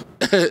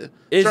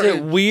 Is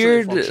it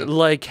weird,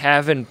 like,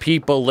 having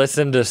people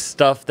listen to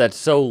stuff that's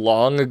so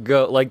long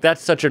ago? Like,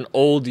 that's such an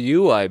old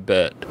you, I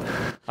bet.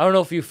 I don't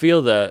know if you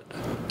feel that.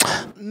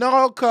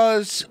 No,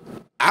 because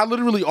I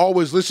literally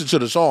always listen to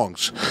the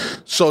songs.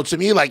 So to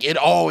me, like, it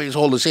always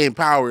hold the same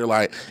power,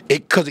 like,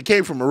 because it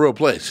came from a real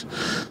place.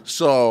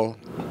 So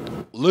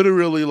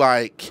literally,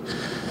 like,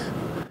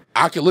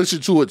 I can listen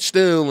to it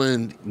still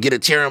and get a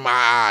tear in my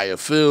eye or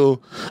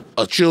feel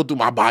a chill through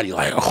my body,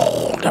 like,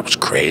 oh, that was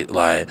great.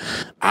 Like,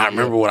 I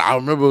remember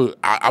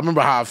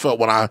how I felt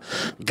when I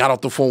got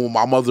off the phone with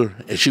my mother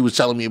and she was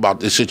telling me about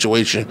this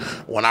situation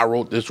when I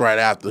wrote this right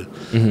after.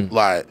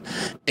 Like,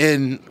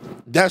 and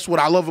that's what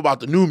I love about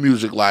the new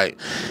music, like,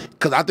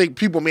 because I think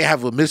people may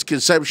have a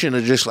misconception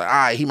of just like, all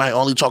right, he might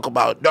only talk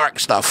about dark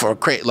stuff or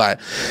like,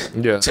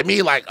 to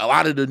me, like, a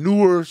lot of the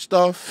newer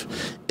stuff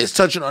is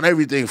touching on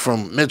everything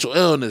from mental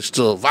illness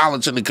to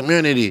violence in the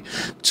community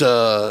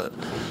to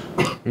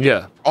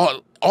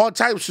all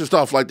types of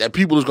stuff like that.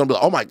 People is gonna be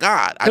like, oh my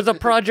God. Because a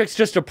project's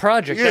just a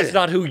project. That's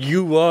not who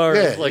you are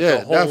as like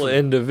a whole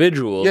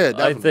individual. Yeah,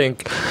 I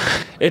think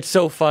it's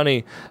so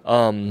funny.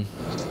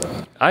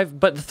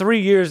 But 3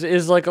 years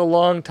is like a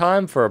long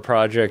time for a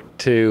project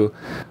to.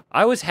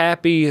 I was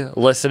happy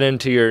listening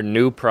to your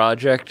new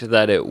project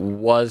that it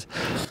was.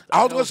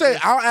 I was gonna say,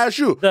 I'll ask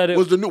you,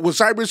 was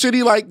Cyber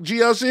City like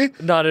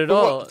GLC? Not at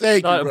all.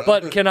 Thank you, bro.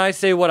 But can I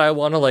say what I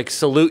want to like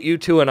salute you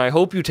to, and I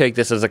hope you take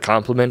this as a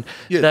compliment,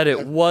 that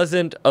it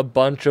wasn't a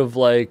bunch of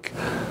like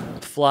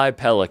fly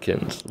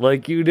pelicans.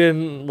 Like, you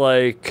didn't,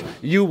 like,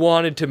 you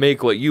wanted to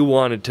make what you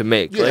wanted to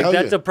make. Like,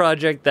 that's a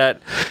project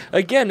that,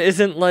 again,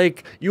 isn't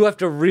like, you have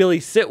to really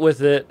sit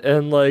with it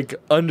and, like,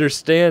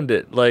 understand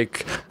it.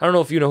 Like, I don't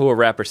know if you know who a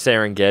rapper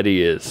Serengeti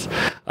is.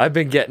 I've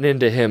been getting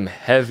into him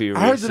heavy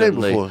recently. I heard the name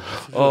before.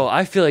 Oh,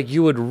 I feel like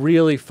you would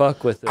really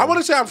fuck with him. I want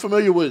to say I'm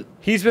familiar with.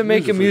 He's been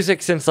making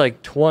music since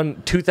like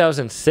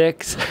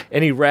 2006,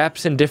 and he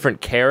raps in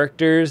different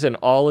characters, and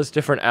all his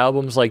different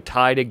albums like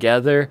tie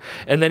together.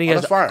 And then he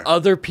has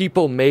other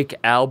people make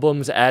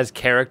albums as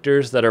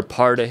characters that are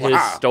part of his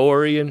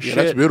story and shit.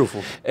 That's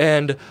beautiful.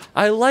 And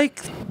I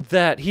like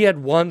that he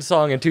had one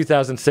song in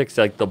 2006,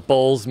 like the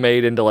Bulls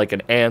made into like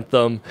an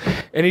anthem,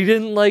 and he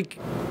didn't like.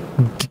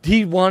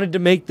 He wanted to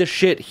make the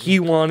shit he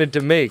wanted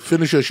to make.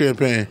 Finish your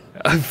champagne.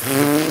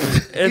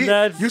 And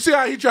that's... You see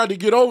how he tried to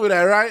get over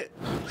that, right?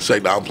 Say,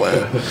 no, I'm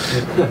playing.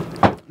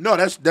 No,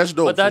 that's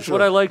dope. But that's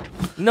what I liked.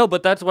 No,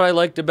 but that's what I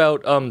liked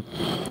about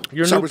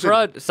your new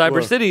project,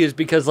 Cyber City, is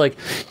because like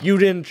you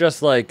didn't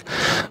just like,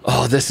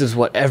 oh, this is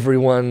what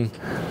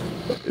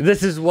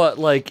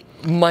like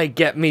might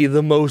get me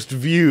the most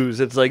views.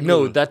 It's like,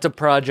 no, that's a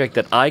project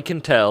that I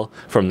can tell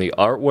from the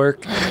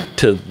artwork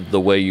to the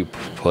way you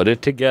put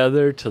it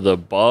together to the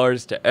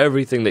bars to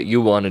everything that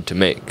you wanted to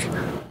make.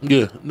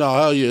 Yeah, no,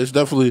 hell yeah, I'm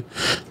definitely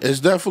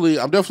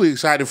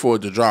excited for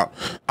it to drop.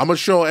 I'm gonna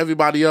show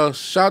everybody else,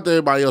 shout out to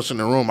everybody else in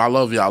the room. I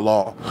love y'all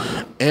all.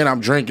 And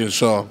I'm drinking,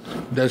 so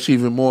that's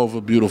even more of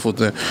a beautiful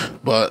thing.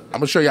 But I'm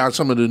gonna show y'all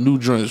some of the new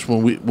joints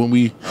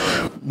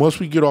once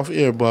we get off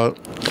air, but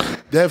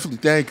definitely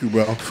thank you,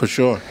 bro, for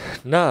sure.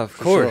 No, of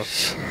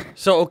course. Sure.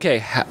 So,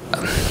 okay,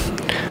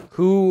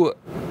 who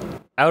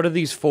out of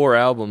these 4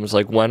 albums,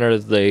 like, when are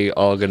they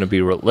all going to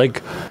be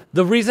like,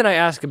 the reason I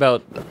ask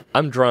about,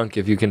 I'm drunk,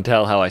 if you can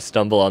tell how I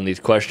stumble on these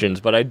questions,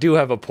 but I do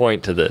have a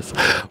point to this.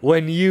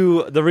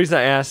 The reason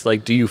I ask,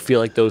 like, do you feel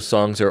like those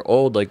songs are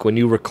old? Like, when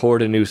you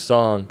record a new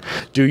song,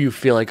 do you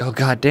feel like, oh,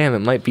 god damn, it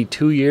might be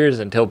 2 years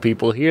until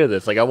people hear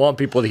this? Like, I want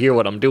people to hear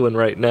what I'm doing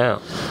right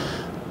now.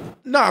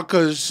 Nah,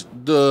 because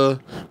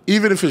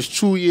even if it's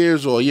 2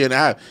 years or a year and a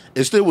half,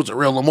 it still was a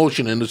real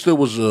emotion and it still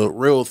was a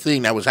real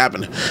thing that was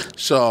happening.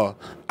 So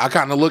I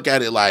kind of look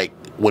at it like,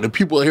 when the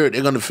people hear it,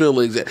 they're going to feel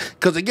it.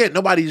 Because again,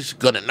 nobody's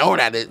going to know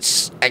that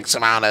it's X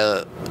amount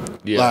of,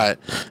 like,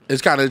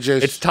 it's kind of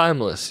just. It's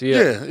timeless,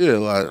 Yeah,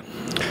 like.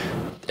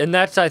 And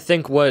that's, I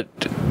think, what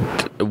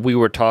we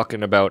were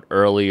talking about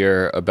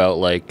earlier about,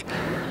 like,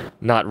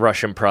 not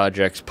rushing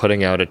projects,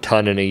 putting out a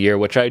ton in a year,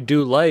 which I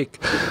do like,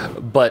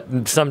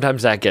 but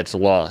sometimes that gets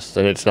lost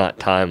and it's not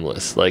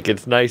timeless. Like,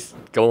 it's nice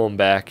going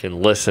back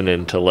and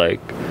listening to, like,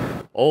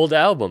 old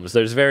albums.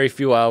 There's very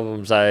few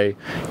albums I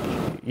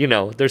you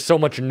know, there's so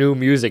much new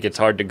music, it's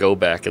hard to go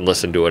back and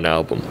listen to an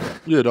album.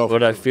 Yeah, no,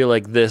 But I feel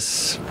like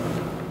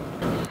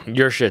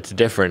your shit's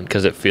different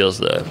because it feels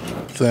that.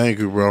 thank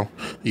you, bro.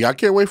 Yeah, I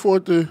can't wait for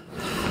it to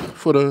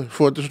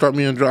start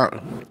me and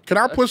drop. Can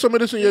I put some of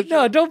this in your?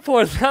 No, don't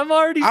pour it. I'm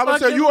already I would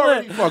fucking say you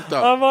already lit. fucked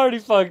up. I'm already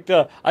fucked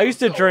up. I used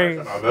to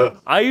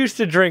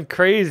drink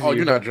crazy. Oh,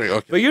 you're not drinking.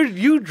 Okay. But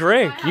you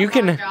drink. You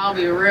can. I'll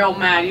be real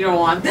mad. You don't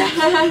want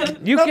that.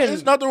 You No, can.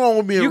 there's nothing wrong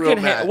with being you real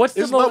can mad. what's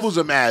the It's most- levels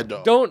of mad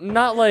though. Don't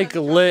not like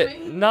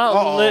lit,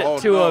 not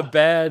lit to a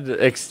bad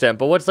extent.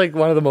 But what's like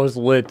one of the most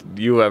lit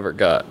you ever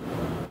got?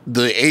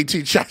 The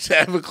 18 shots I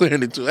ever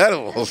cleared into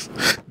edibles.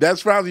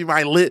 That's probably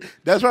my lit.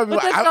 That's probably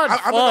But my. that's not I'm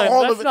in fun. the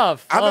Hall That's of.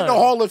 not I'm in the fun.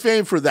 Hall of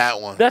Fame for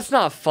that one. That's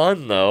not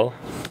fun though.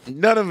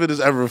 None of it is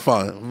ever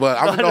fun, but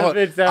I'm None of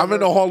it's in ever-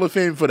 the Hall of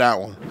Fame for that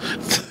one.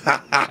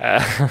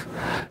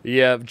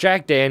 Yeah,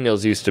 Jack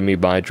Daniels used to be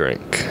my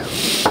drink.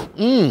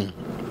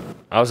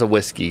 I was a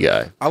whiskey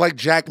guy. I like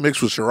Jack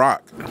mixed with Ciroc.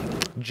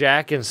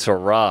 Jack and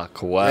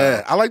Ciroc. Wow.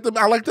 Yeah, I like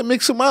to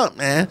mix them up,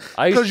 man.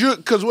 I used-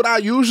 Because what I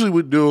usually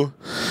would do,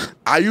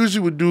 I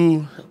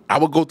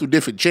would go through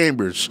different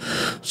chambers.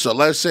 So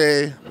let's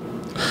say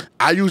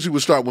I usually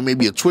would start with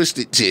maybe a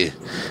twisted tea,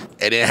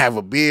 and then have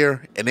a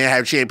beer, and then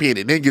have champagne,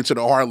 and then get to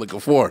the hard liquor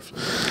fourth.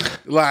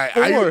 Like,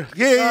 Fourth?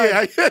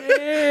 yeah.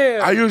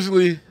 Damn.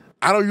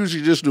 I don't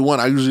usually just do one.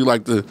 I usually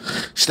like to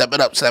step it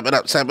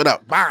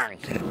up, bang.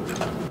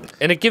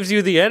 And it gives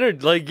you the energy.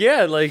 Like,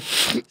 yeah, like.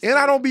 And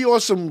I don't be on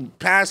some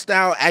passed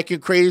out, acting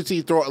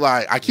crazy.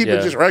 I keep Yeah.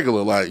 it just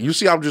regular. Like, you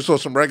see, I'm just on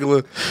some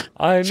regular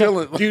I know.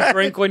 chilling. Do you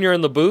drink when you're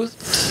in the booth?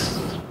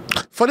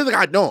 Funny thing,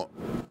 I don't.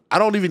 I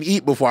don't even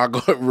eat before I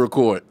go and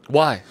record.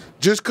 Why?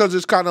 Just because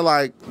it's kind of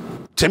like,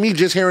 to me,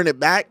 just hearing it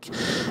back,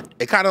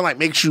 it kind of like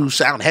makes you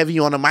sound heavy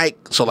on the mic.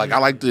 So like, I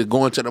like to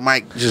go into the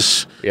mic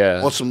just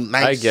on some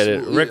nice. I get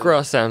it. smooth- Rick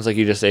Ross sounds like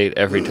he just ate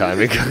every time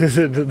he goes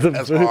into the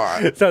That's booth.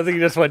 hard. It sounds like he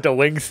just went to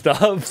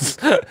Wingstop's.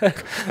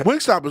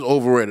 Wingstop is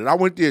overrated. I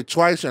went there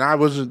twice and I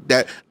wasn't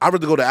that. I'd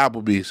rather go to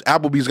Applebee's.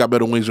 Applebee's got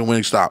better wings than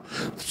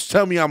Wingstop.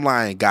 Tell me I'm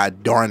lying.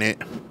 God darn it.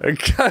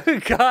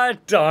 God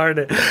darn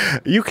it.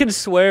 You can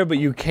swear, but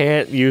you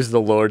can't use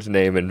the Lord's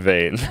name in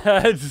vain.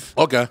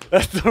 Okay.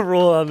 That's the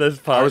rule on this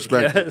podcast. I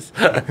respect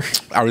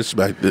it. I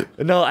respect it.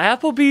 No,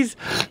 Applebee's,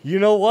 you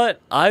know what?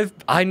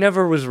 I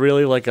never was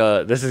really like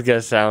this is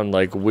gonna sound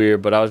like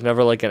weird, but I was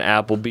never like an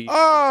Applebee's.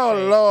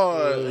 Oh,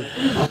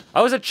 Lord.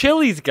 I was a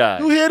Chili's guy.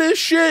 You hear this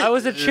shit? I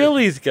was a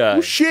Chili's guy.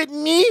 You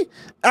shitting me?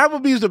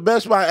 Applebee's the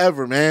best buy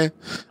ever, man.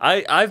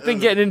 I've been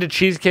getting into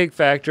Cheesecake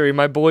Factory.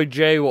 My boy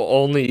Jay will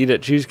only eat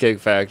at Cheesecake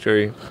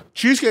Factory.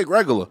 Cheesecake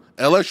regular,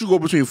 unless you go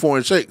between 4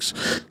 and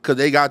 6, because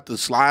they got the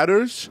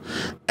sliders,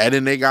 and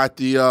then they got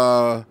the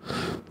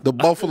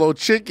buffalo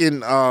chicken,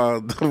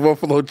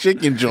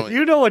 joint.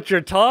 You know what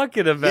you're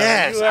talking about.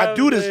 Yes, You I have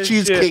do this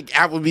shit. cheesecake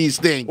Applebee's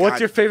thing. What's God,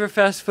 your favorite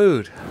fast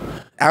food?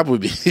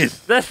 Applebee's?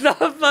 That's not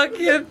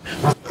fucking.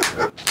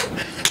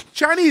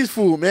 Chinese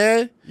food,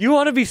 man. You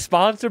want to be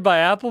sponsored by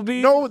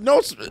Applebee's?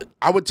 No,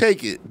 I would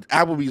take it.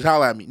 Applebee's,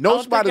 holla at me. No I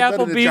don't spot think is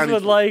better than Applebee's Chinese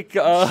would food. like.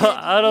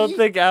 I don't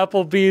think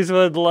Applebee's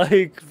would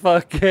like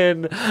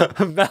fucking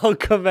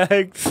Malcolm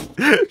X,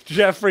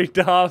 Jeffrey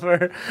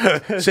Dahmer.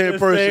 Same the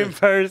person. Same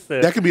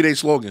person. That could be their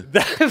slogan.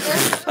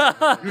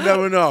 You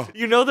never know.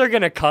 You know they're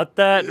gonna cut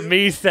that,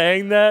 me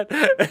saying that,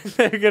 and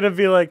they're gonna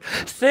be like,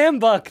 Sam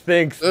Buck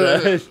thinks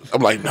that.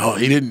 I'm like, no,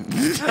 he didn't.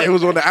 It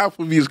was on the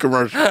Applebee's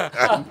commercial.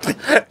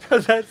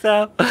 That's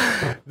how.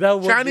 That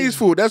would Chinese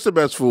food, that's the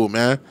best food,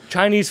 man.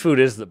 Chinese food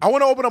is the I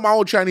want to open up my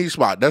own Chinese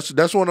spot.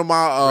 That's one of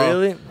my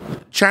really.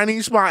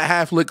 Chinese spot,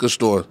 half liquor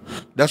store.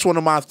 That's one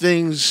of my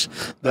things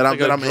that Like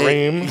a I'm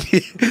dream.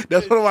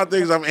 That's one of my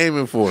things I'm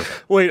aiming for.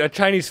 Wait, a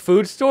Chinese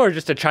food store or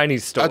just a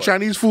Chinese store? A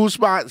Chinese food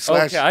spot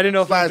slash. Okay, I didn't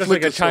know if it was slash just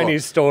like a liquor store.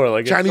 Chinese store,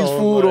 like it's Chinese sold,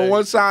 food on like-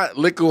 one side,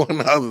 liquor on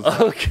the other.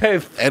 Side. Okay,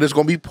 And it's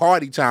gonna be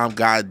party time.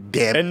 God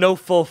damn it. and no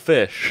full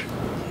fish.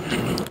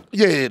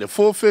 Yeah, the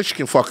full fish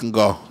can fucking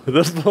go.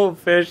 The full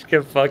fish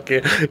can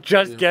fucking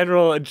just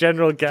general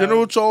General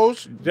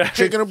toast, Yeah.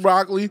 chicken and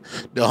broccoli,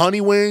 the honey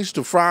wings,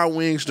 the fried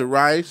wings, the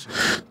rice,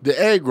 the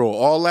egg roll,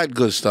 all that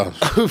good stuff.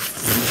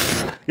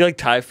 You like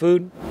Thai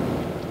food?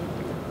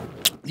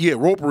 Yeah,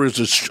 Roper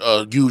is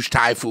a huge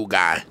Thai food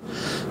guy.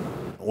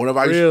 Whenever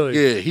I used, Really?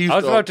 yeah, he used I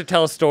was to, about to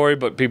tell a story,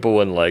 but people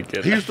wouldn't like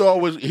it. he used to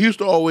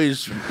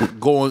always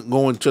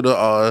going to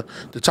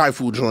the Thai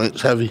food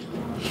joints heavy.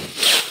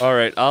 All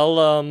right,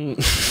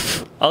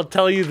 I'll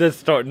tell you this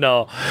story.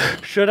 No,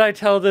 should I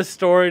tell this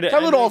story?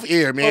 Tell it off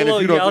air, man. Hello,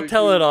 if you don't yeah, I'll think-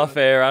 tell it off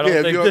air. I don't Yeah,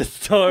 if think you- this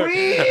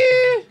story.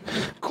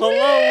 Hello,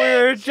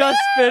 we were just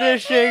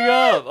finishing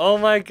up. Oh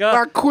my My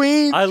god,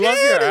 queen. I love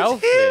your Jen is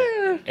outfit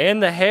here.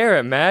 and the hair.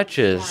 It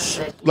matches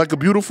Like a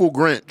beautiful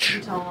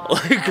Grinch.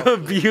 like a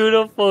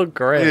beautiful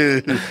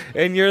grin. Yeah.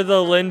 And you're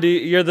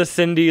the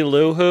Cindy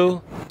Lou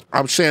Who?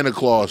 I'm Santa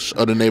Claus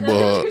of the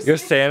neighborhood. You're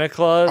Santa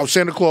Claus. I'm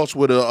Santa Claus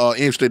with a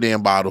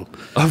Amsterdam bottle.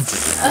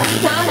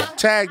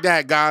 Tag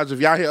that, guys. If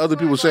y'all hear other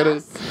people say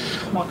that,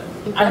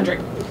 I don't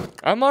drink.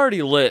 I'm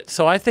already lit,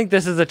 so I think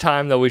this is the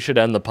time that we should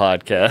end the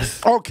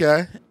podcast.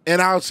 okay. And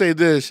I'll say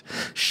this.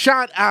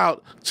 Shout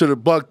out to the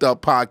Bucked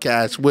Up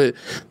Podcast with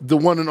the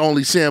one and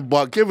only Sam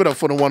Buck. Give it up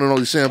for the one and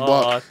only Sam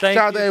Buck. Thank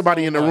Shout out you to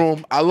everybody so in the much.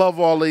 room. I love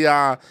all of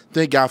y'all.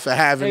 Thank y'all for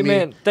having me.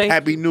 Man,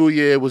 Happy New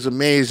Year. It was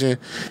amazing.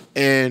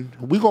 And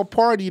we going to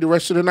party the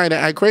rest of the night and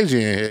act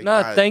crazy in here.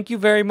 No, thank you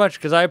very much,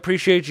 because I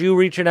appreciate you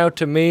reaching out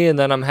to me, and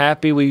then I'm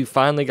happy we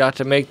finally got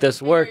to make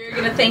this work. You're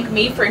gonna thank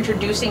me for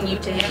introducing you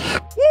to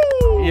him.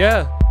 Woo!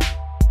 Yeah.